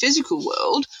embedded in the physical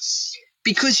world,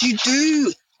 because you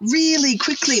do really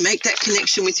quickly make that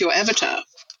connection with your avatar.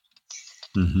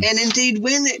 And indeed,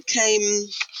 when it came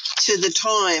to the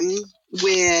time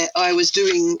where I was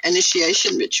doing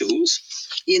initiation rituals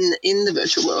in the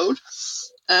virtual world,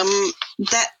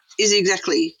 that is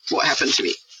exactly what happened to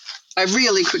me. I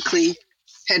really quickly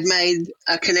had made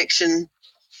a connection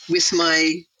with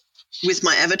my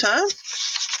avatar,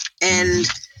 and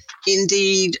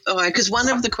indeed, because one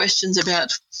of the questions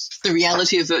about the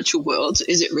reality of virtual worlds,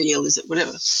 is it real, is it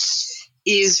whatever,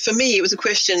 is, for me, it was a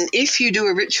question, if you do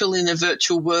a ritual in a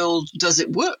virtual world, does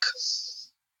it work?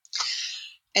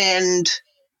 And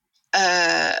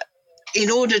in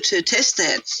order to test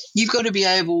that, you've got to be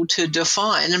able to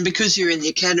define, and because you're in the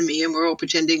academy and we're all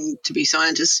pretending to be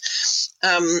scientists,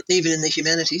 even in the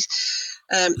humanities,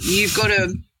 you've got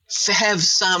to have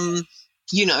some,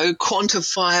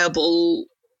 quantifiable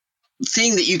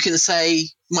thing that you can say,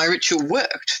 my ritual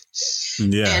worked.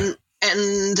 Yeah.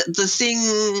 And the thing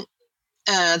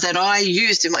that I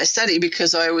used in my study,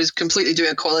 because I was completely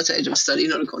doing a qualitative study,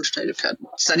 not a quantitative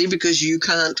study, because you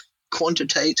can't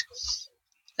quantitate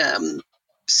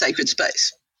sacred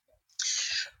space,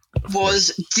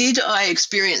 was, did I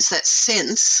experience that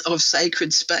sense of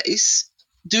sacred space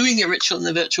doing a ritual in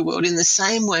the virtual world in the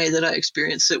same way that I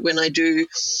experience it when I do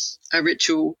a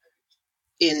ritual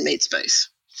in meat space?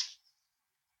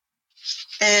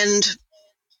 And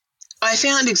I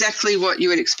found exactly what you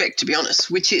would expect, to be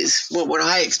honest, which is what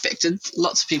I expected.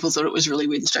 Lots of people thought it was really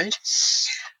weird and strange.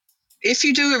 If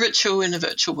you do a ritual in a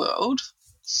virtual world,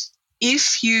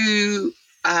 if you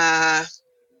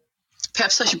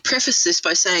perhaps I should preface this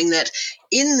by saying that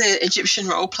in the Egyptian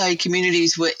role-play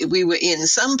communities we were in,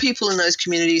 some people in those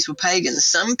communities were pagans.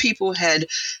 Some people had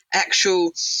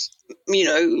actual,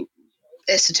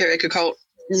 esoteric occult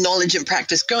knowledge and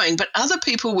practice going, but other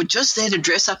people were just there to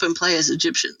dress up and play as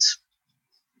Egyptians.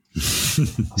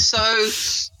 So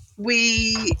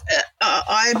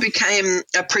I became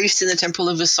a priest in the Temple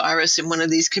of Osiris in one of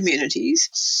these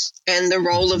communities, and the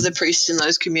role of the priest in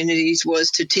those communities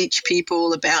was to teach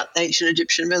people about ancient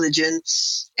Egyptian religion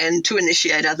and to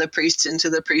initiate other priests into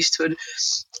the priesthood.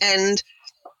 And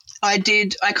I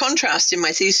contrast in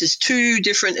my thesis 2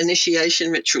 different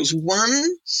initiation rituals. One,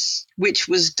 which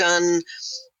was done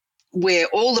where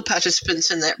all the participants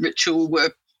in that ritual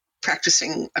were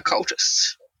practicing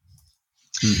occultists.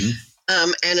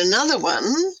 And another one,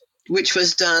 which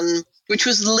was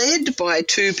led by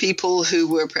 2 people who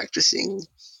were practicing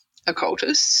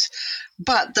occultists,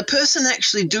 but the person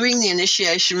actually doing the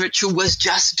initiation ritual was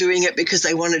just doing it because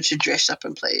they wanted to dress up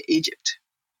and play Egypt.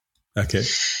 Okay.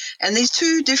 And these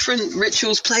 2 different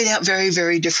rituals played out very,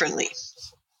 very differently.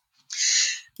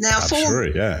 Now,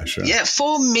 Sure.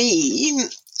 for me,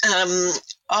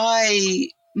 I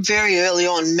very early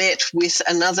on met with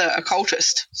another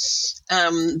occultist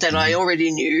that I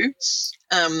already knew,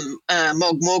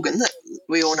 Mog Morgan, that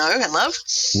we all know and love.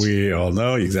 We all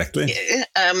know, exactly. Yeah,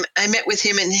 I met with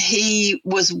him, and he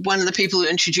was one of the people who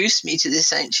introduced me to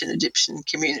this ancient Egyptian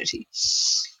community.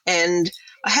 And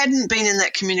I hadn't been in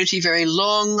that community very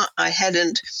long. I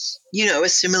hadn't,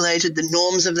 assimilated the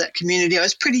norms of that community. I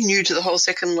was pretty new to the whole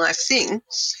Second Life thing,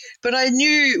 but I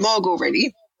knew Mog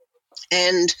already,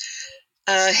 and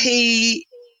he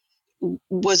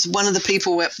was one of the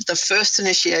people at the first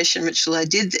initiation ritual I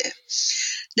did there.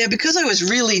 Now, because I was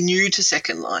really new to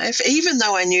Second Life, even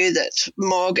though I knew that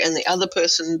Mog and the other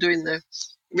person doing the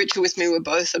ritual with me were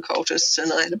both occultists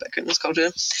and I had a background as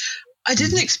occultist, I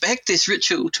didn't expect this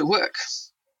ritual to work,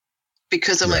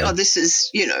 because I'm like, this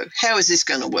is, how is this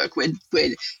going to work? We're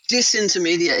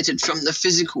disintermediated from the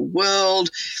physical world,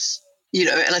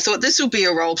 and I thought this will be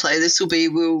a role play. This will be,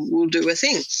 we'll do a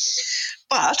thing.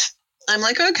 But I'm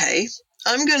like, okay,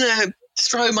 I'm going to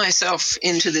throw myself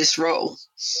into this role,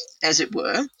 as it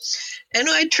were. And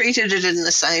I treated it in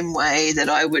the same way that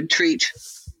I would treat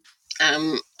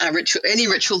a ritual, any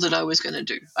ritual that I was going to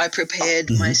do. I prepared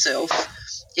myself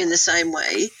in the same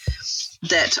way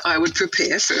that I would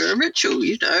prepare for a ritual.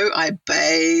 I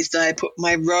bathed, I put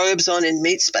my robes on in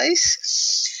meat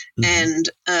space and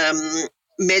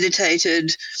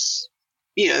meditated,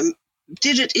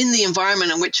 did it in the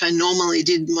environment in which I normally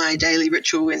did my daily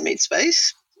ritual in meat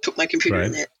space, put my computer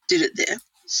in there, did it there,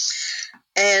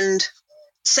 and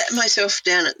sat myself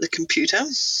down at the computer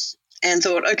and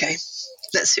thought, okay,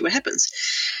 let's see what happens.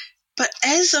 But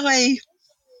as I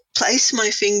placed my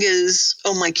fingers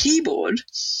on my keyboard,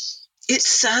 it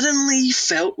suddenly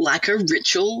felt like a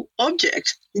ritual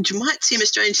object, which might seem a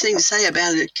strange thing to say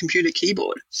about a computer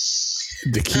keyboard.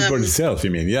 The keyboard itself,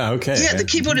 you mean? Yeah, okay. Yeah, the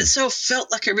keyboard itself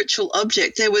felt like a ritual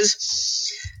object.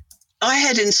 I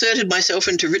had inserted myself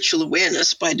into ritual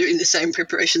awareness by doing the same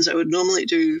preparations I would normally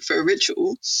do for a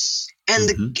ritual. And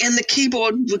the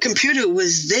keyboard, the computer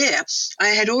was there. I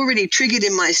had already triggered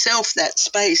in myself that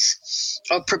space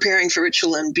of preparing for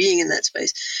ritual and being in that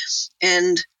space.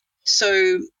 And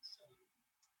so,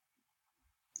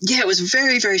 yeah, it was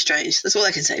very, very strange. That's all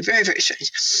I can say. Very, very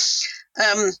strange.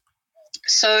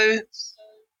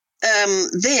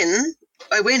 Then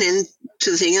I went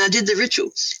into the thing and I did the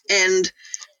ritual. And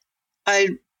I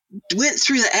went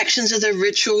through the actions of the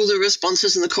ritual, the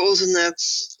responses and the calls and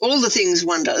all the things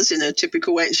one does in a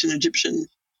typical ancient Egyptian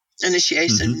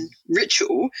initiation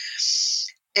ritual.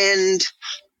 And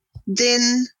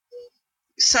then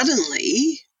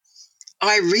suddenly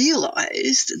I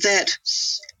realized that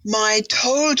my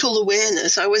total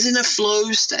awareness, I was in a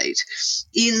flow state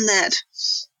in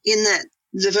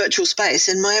the virtual space,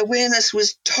 and my awareness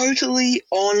was totally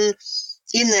on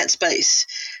in that space.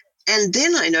 And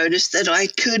then I noticed that I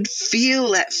could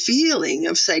feel that feeling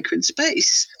of sacred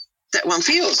space that one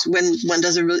feels when one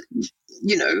does a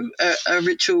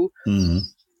ritual in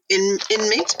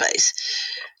meat space.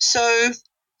 So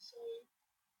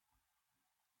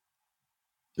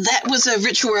that was a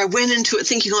ritual where I went into it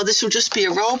thinking, oh, this will just be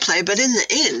a role play. But in the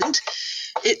end,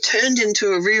 it turned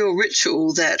into a real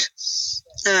ritual that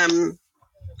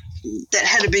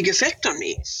had a big effect on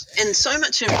me. And so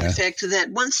much of an effect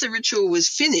that once the ritual was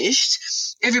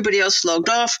finished, everybody else logged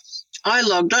off, I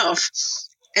logged off,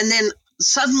 and then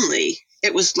suddenly,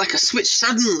 it was like a switch.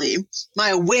 Suddenly, my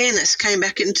awareness came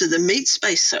back into the meat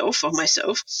space self of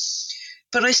myself,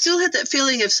 but I still had that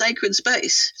feeling of sacred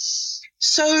space.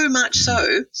 So much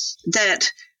so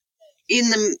that in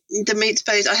the meat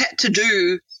space, I had to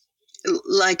do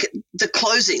like the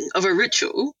closing of a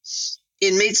ritual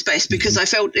in meat space because I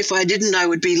felt if I didn't, I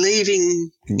would be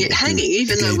leaving it hanging,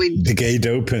 even though the gate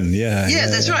open. Yeah,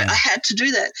 that's right. I had to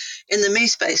do that in the meat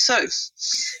space.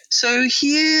 So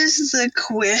here's the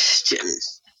question: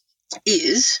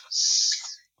 is,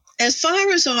 as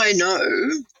far as I know,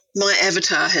 my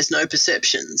avatar has no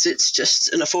perceptions. It's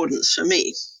just an affordance for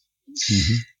me.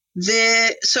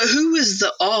 So who is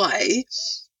the I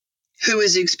who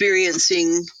is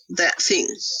experiencing that thing?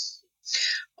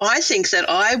 I think that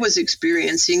I was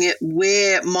experiencing it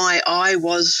where my I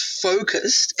was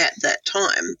focused at that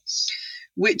time,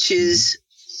 which is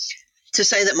to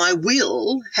say that my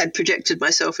will had projected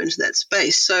myself into that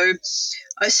space. So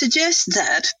I suggest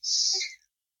that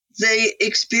the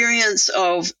experience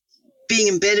of being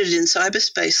embedded in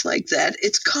cyberspace like that,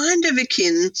 it's kind of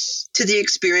akin to the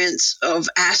experience of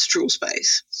astral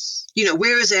space. You know,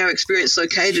 where is our experience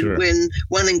located when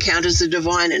one encounters the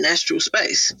divine in astral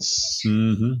space?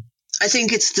 I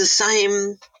think it's the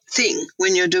same thing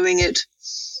when you're doing it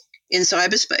in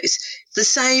cyberspace. The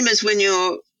same as when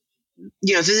you're,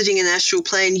 visiting an astral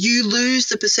plane, you lose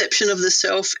the perception of the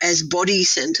self as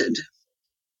body-centered.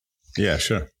 Yeah,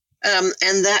 sure.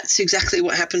 And that's exactly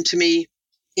what happened to me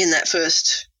in that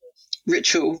first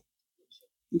ritual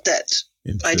that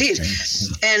I did.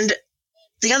 And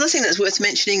the other thing that's worth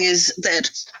mentioning is that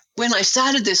when I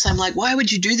started this, I'm like, why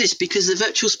would you do this? Because the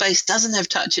virtual space doesn't have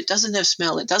touch, it doesn't have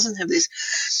smell, it doesn't have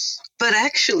this. But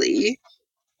actually,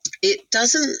 it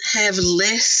doesn't have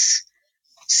less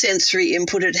sensory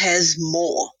input, it has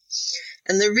more.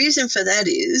 And the reason for that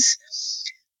is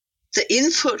the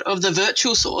input of the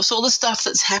virtual source, all the stuff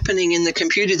that's happening in the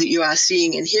computer that you are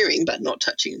seeing and hearing but not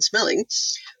touching and smelling,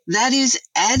 that is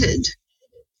added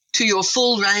to your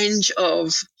full range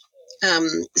of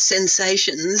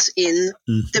sensations in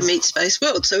the meat space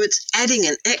world. So it's adding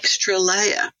an extra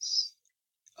layer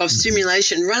of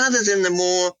stimulation rather than the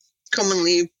more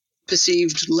commonly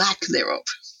perceived lack thereof.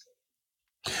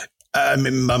 I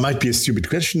mean, that might be a stupid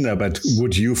question now, but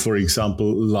would you, for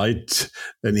example, light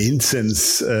an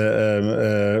incense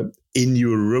in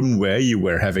your room where you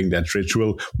were having that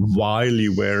ritual while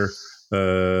you were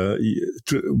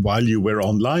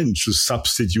online to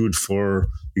substitute, for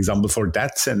example, for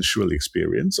that sensual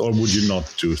experience, or would you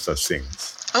not do such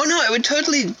things? Oh no, I would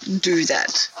totally do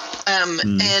that.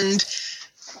 And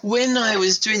when I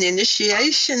was doing the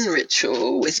initiation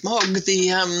ritual with Mog,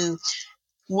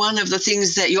 one of the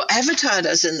things that your avatar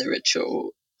does in the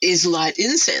ritual is light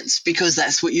incense, because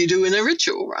that's what you do in a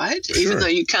ritual, right? Sure. Even though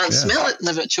you can't smell it in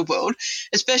the virtual world,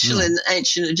 especially in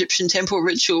ancient Egyptian temple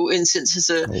ritual, incense is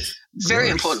a very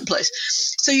important place.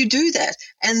 So you do that.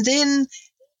 And then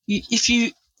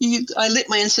I lit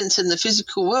my incense in the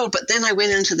physical world, but then I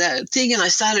went into that thing and I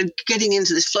started getting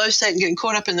into this flow state and getting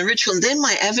caught up in the ritual. And then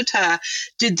my avatar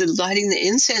did the lighting the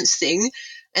incense thing,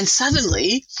 and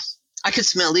suddenly I could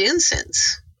smell the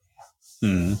incense.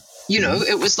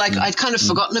 It was like I'd kind of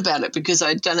forgotten about it because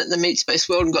I'd done it in the meat space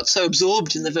world and got so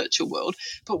absorbed in the virtual world.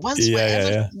 But once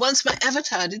my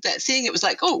avatar did that thing, it was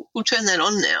like, oh, we'll turn that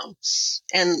on now.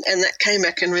 And that came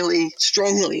back and really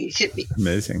strongly hit me.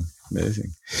 Amazing.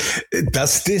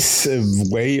 Does this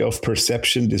way of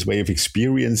perception, this way of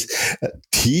experience,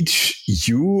 teach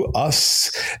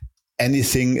us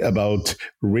anything about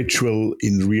ritual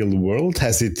in real world?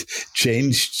 Has it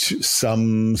changed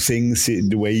some things in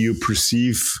the way you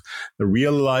perceive a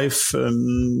real life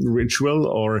ritual,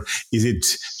 or is it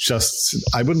just,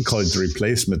 I wouldn't call it a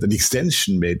replacement, an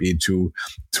extension maybe to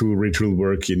ritual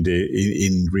work in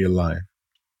real life?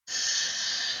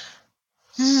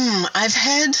 I've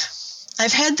had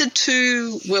the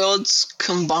two worlds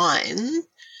combine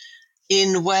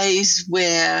in ways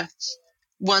where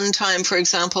one time, for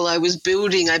example, I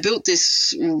built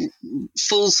this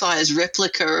full-size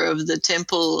replica of the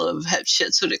temple of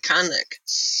Hatshepsut Karnak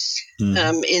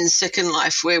in Second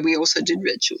Life, where we also did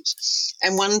rituals.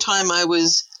 And one time I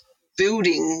was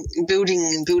building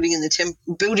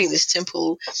this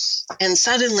temple, and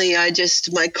suddenly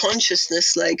my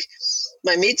consciousness, like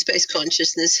my meat space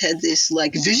consciousness, had this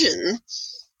like vision,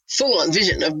 full-on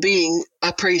vision of being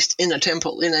a priest in a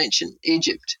temple in ancient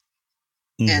Egypt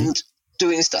and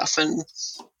doing stuff, and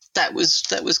that was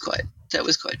quite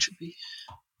trippy.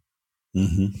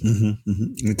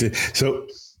 So,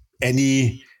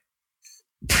 any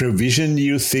provision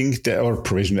you think that, or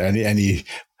provision, any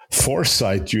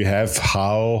foresight you have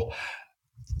how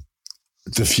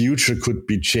the future could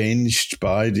be changed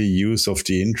by the use of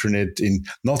the internet,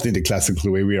 not in the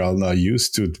classical way we are now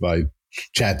used to, by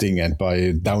chatting and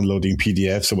by downloading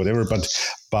PDFs or whatever, but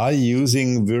by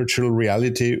using virtual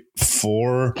reality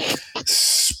for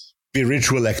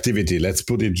spiritual activity? Let's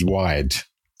put it wide.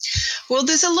 Well,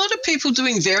 there's a lot of people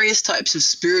doing various types of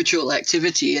spiritual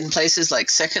activity in places like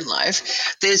Second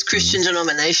Life. There's Christian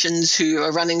denominations who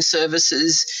are running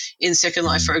services in Second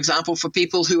Life, for example, for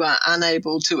people who are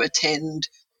unable to attend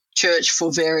church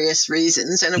for various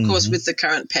reasons. And of course, with the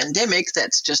current pandemic,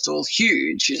 that's just all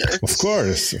huge, you know. Of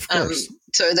course.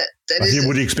 So that but is. You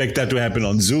would expect that to happen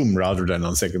on Zoom rather than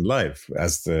on Second Life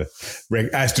as the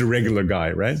regular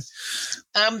guy, right?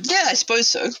 Yeah, I suppose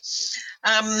so.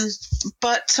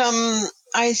 But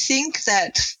I think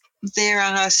that there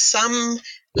are some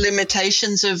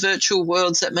limitations of virtual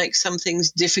worlds that make some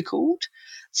things difficult.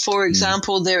 For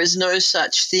example, there is no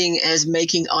such thing as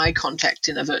making eye contact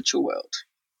in a virtual world.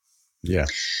 Yeah.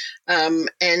 And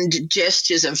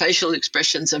gestures and facial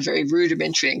expressions are very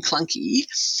rudimentary and clunky.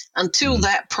 Until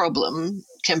that problem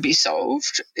can be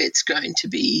solved, it's going to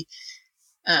be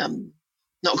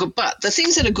not good. But the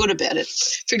things that are good about it,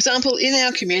 for example, in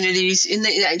our communities, in the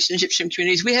ancient Egyptian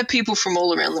communities, we have people from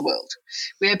all around the world.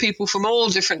 We have people from all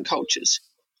different cultures.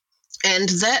 And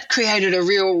that created a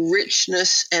real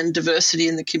richness and diversity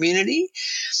in the community.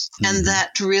 And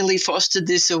that really fostered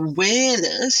this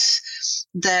awareness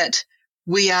that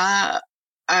we are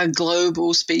a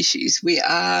global species. We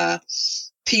are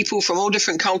people from all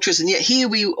different cultures. And yet here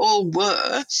we all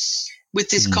were with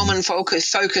this common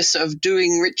focus of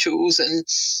doing rituals and,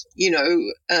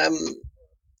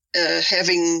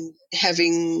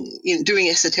 doing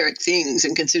esoteric things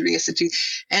and considering esoteric,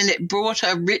 and it brought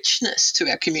a richness to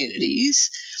our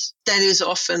communities that is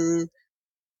often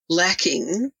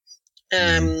lacking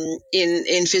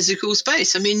in physical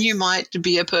space. I mean, you might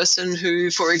be a person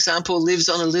who, for example, lives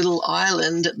on a little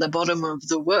island at the bottom of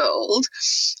the world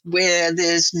where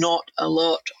there's not a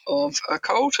lot of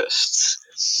occultists.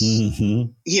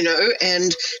 And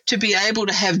to be able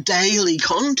to have daily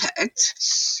contact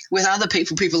with other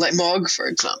people like Mog, for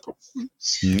example,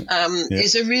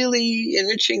 is a really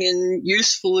enriching and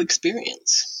useful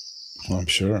experience. I'm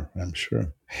sure.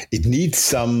 It needs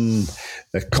some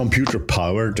computer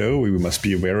power, though. We must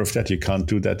be aware of that. You can't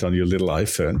do that on your little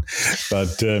iPhone.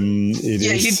 But you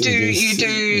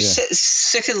do.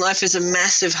 Second Life is a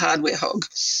massive hardware hog.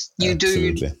 You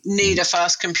Absolutely. Do need a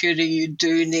fast computer. You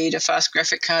do need a fast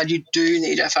graphic card. You do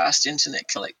need a fast internet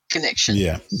connection.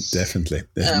 Yeah, definitely.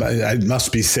 It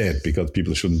must be said, because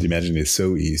people shouldn't imagine it's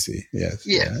so easy. Yes.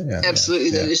 Yeah,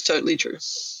 absolutely. That is totally true.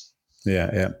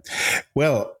 Yeah.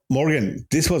 Well, Morgan,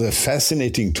 this was a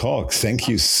fascinating talk. Thank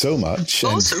you so much.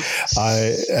 Awesome.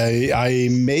 And I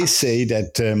may say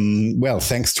that,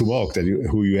 thanks to Mog,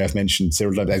 who you have mentioned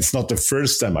several times. It's not the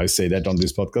first time I say that on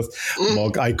this podcast.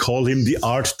 Mog, I call him the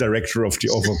art director of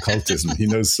occultism. He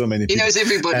knows so many people. He knows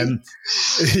everybody.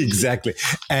 Exactly.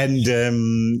 And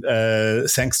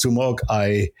thanks to Mog,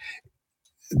 I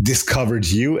discovered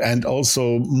you, and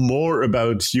also more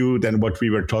about you than what we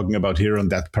were talking about here on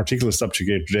that particular subject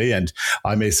here today. And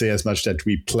I may say as much that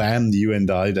you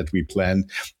and I plan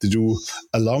to do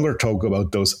a longer talk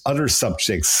about those other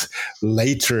subjects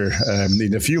later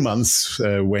in a few months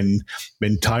when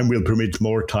time will permit,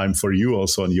 more time for you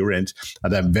also on your end.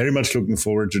 And I'm very much looking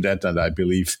forward to that. And I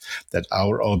believe that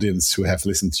our audience who have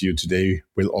listened to you today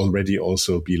will already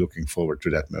also be looking forward to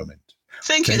that moment.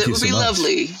 Thank you. That would be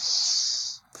lovely.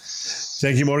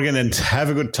 Thank you, Morgan, and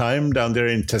have a good time down there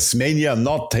in Tasmania,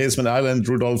 not Tasman Island,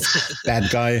 Rudolph,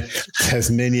 bad guy,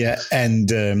 Tasmania. And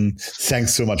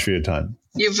thanks so much for your time.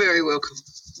 You're very welcome.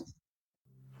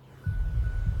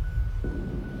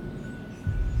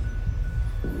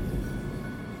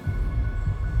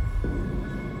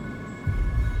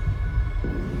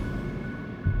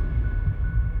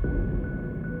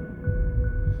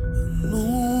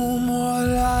 No more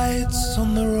lights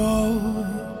on the road.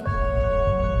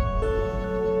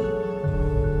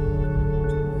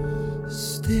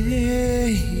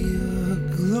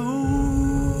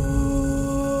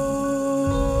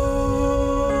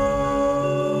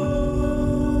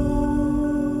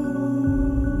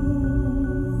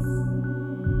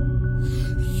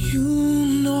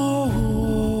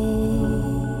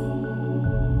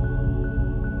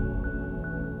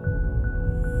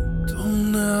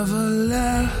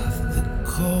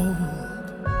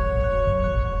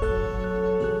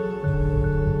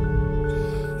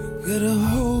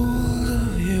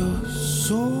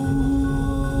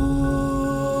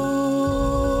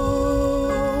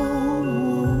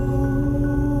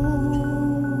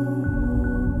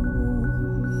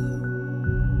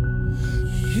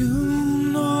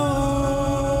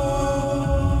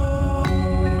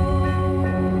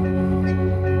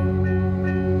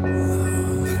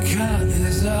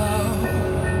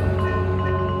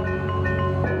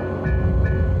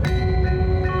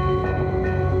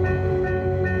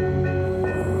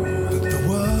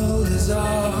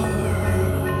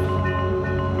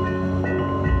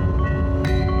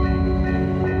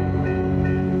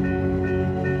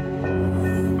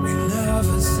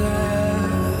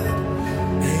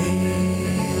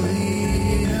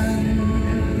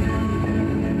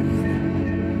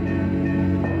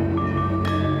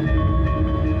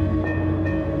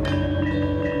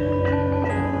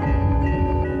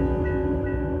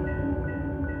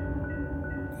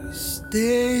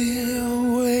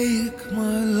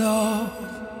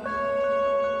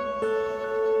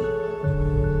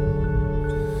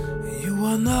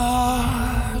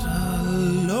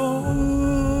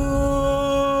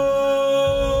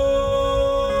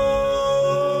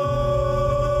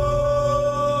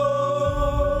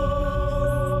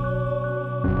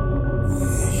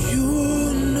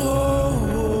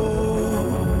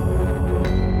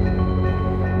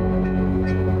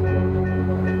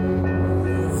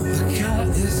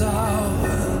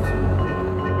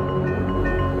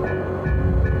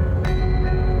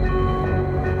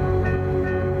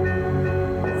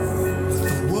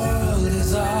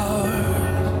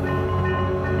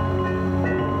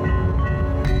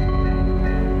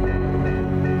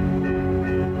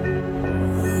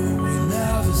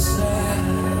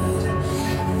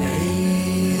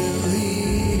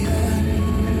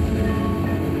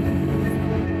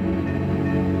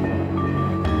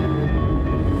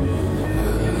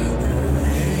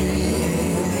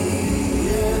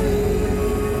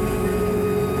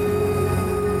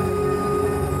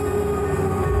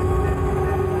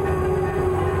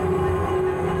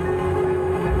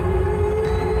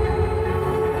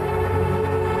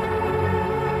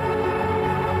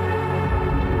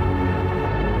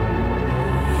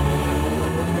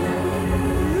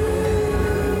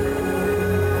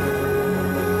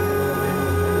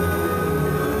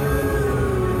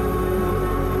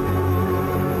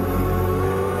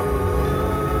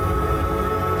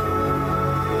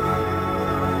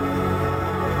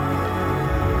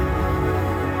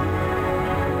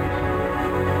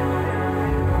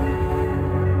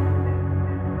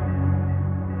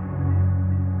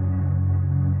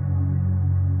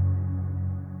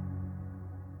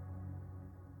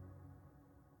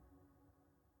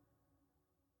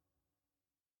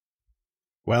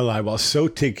 Well, I was so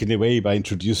taken away by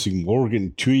introducing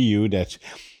Morgan to you that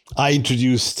I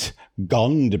introduced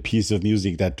Gone, the piece of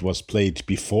music that was played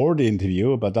before the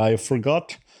interview, but I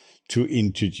forgot to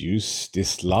introduce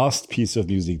this last piece of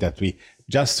music that we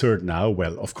just heard now.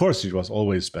 Well, of course, it was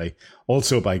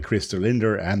also by Christer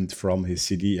Linder and from his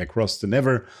CD Across the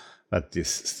Never, but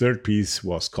this third piece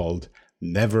was called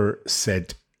Never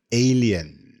Said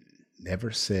Alien.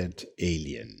 Never Said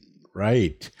Alien,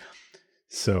 right?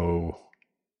 So,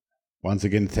 once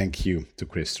again, thank you to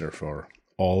Christer for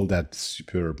all that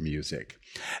superb music.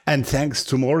 And thanks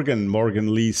to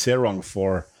Morgan Lee Serong,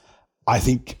 for, I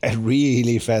think, a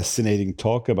really fascinating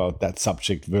talk about that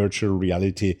subject, virtual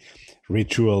reality,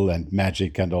 ritual and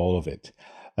magic and all of it.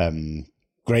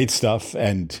 Great stuff.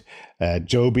 And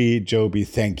Joby,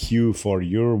 thank you for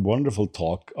your wonderful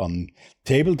talk on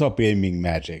tabletop gaming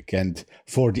magic and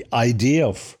for the idea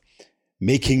of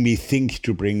making me think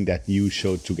to bring that new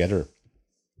show together.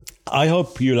 I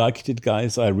hope you liked it,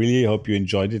 guys. I really hope you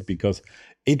enjoyed it, because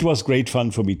it was great fun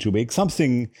for me to make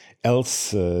something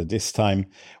else this time.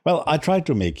 Well, I try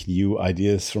to make new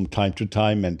ideas from time to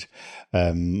time, and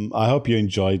I hope you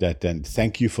enjoyed that. And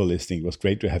thank you for listening. It was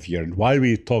great to have you here. And while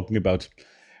we're talking about,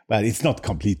 well, it's not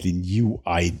completely new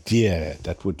idea.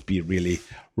 That would be really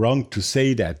wrong to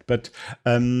say that. But,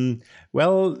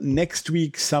 well, next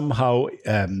week somehow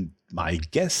my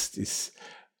guest is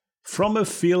from a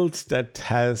field that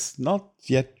has not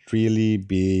yet really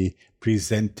been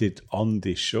presented on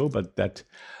this show, but that,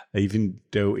 even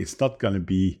though it's not going to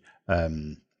be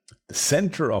the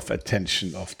center of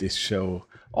attention of this show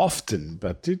often,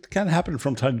 but it can happen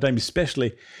from time to time,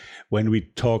 especially when we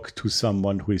talk to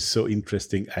someone who is so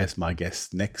interesting as my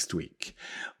guest next week.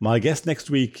 My guest next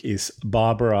week is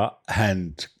Barbara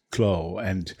Hand-Clough,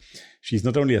 and she's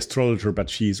not only an astrologer, but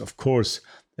she's, of course,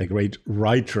 a great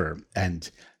writer, and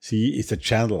she is a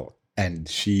channel, and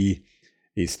she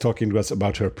is talking to us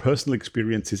about her personal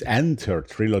experiences and her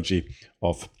trilogy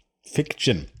of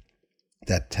fiction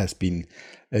that has been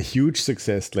a huge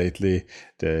success lately.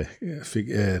 The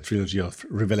trilogy of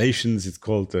Revelations, it's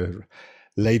called. The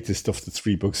latest of the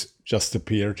 3 books just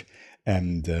appeared,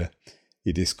 and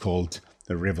it is called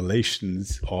The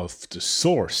Revelations of the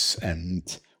Source.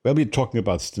 And we'll be talking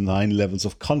about the 9 levels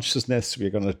of consciousness.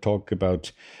 We're going to talk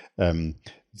about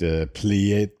the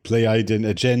Pleiadian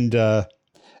agenda,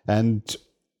 and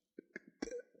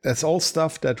that's all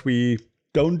stuff that we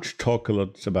don't talk a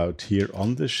lot about here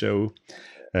on the show.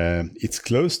 It's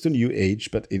close to New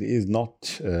Age, but it is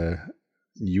not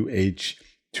New Age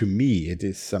to me. It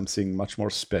is something much more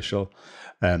special.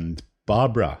 And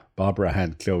Barbara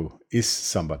Hand-Clough is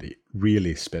somebody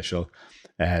really special.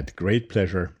 I had great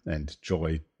pleasure and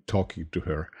joy talking to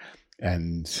her.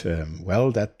 And,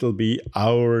 well, that will be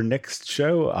our next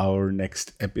show, our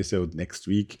next episode next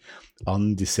week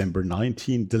on December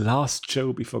 19th, the last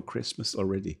show before Christmas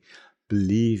already.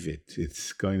 Believe it,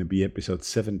 it's going to be episode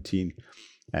 17.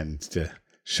 And the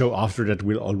show after that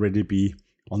will already be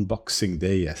on Boxing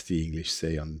Day, as the English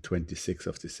say, on 26th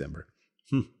of December.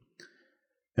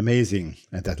 Amazing.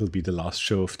 And that will be the last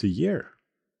show of the year.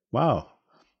 Wow.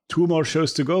 2 more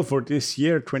shows to go for this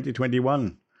year,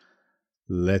 2021.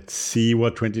 Let's see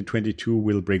what 2022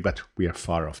 will bring, but we are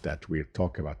far off that. We'll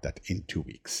talk about that in 2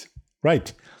 weeks.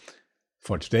 Right.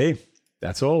 For today,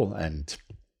 that's all. And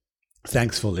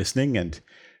thanks for listening. And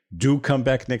do come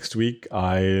back next week.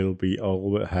 Will be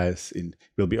always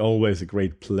a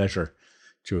great pleasure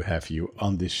to have you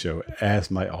on this show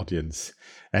as my audience.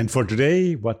 And for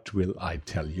today, what will I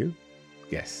tell you?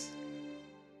 Yes.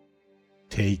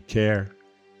 Take care.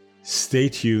 Stay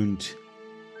tuned.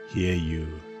 Hear you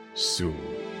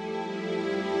soon.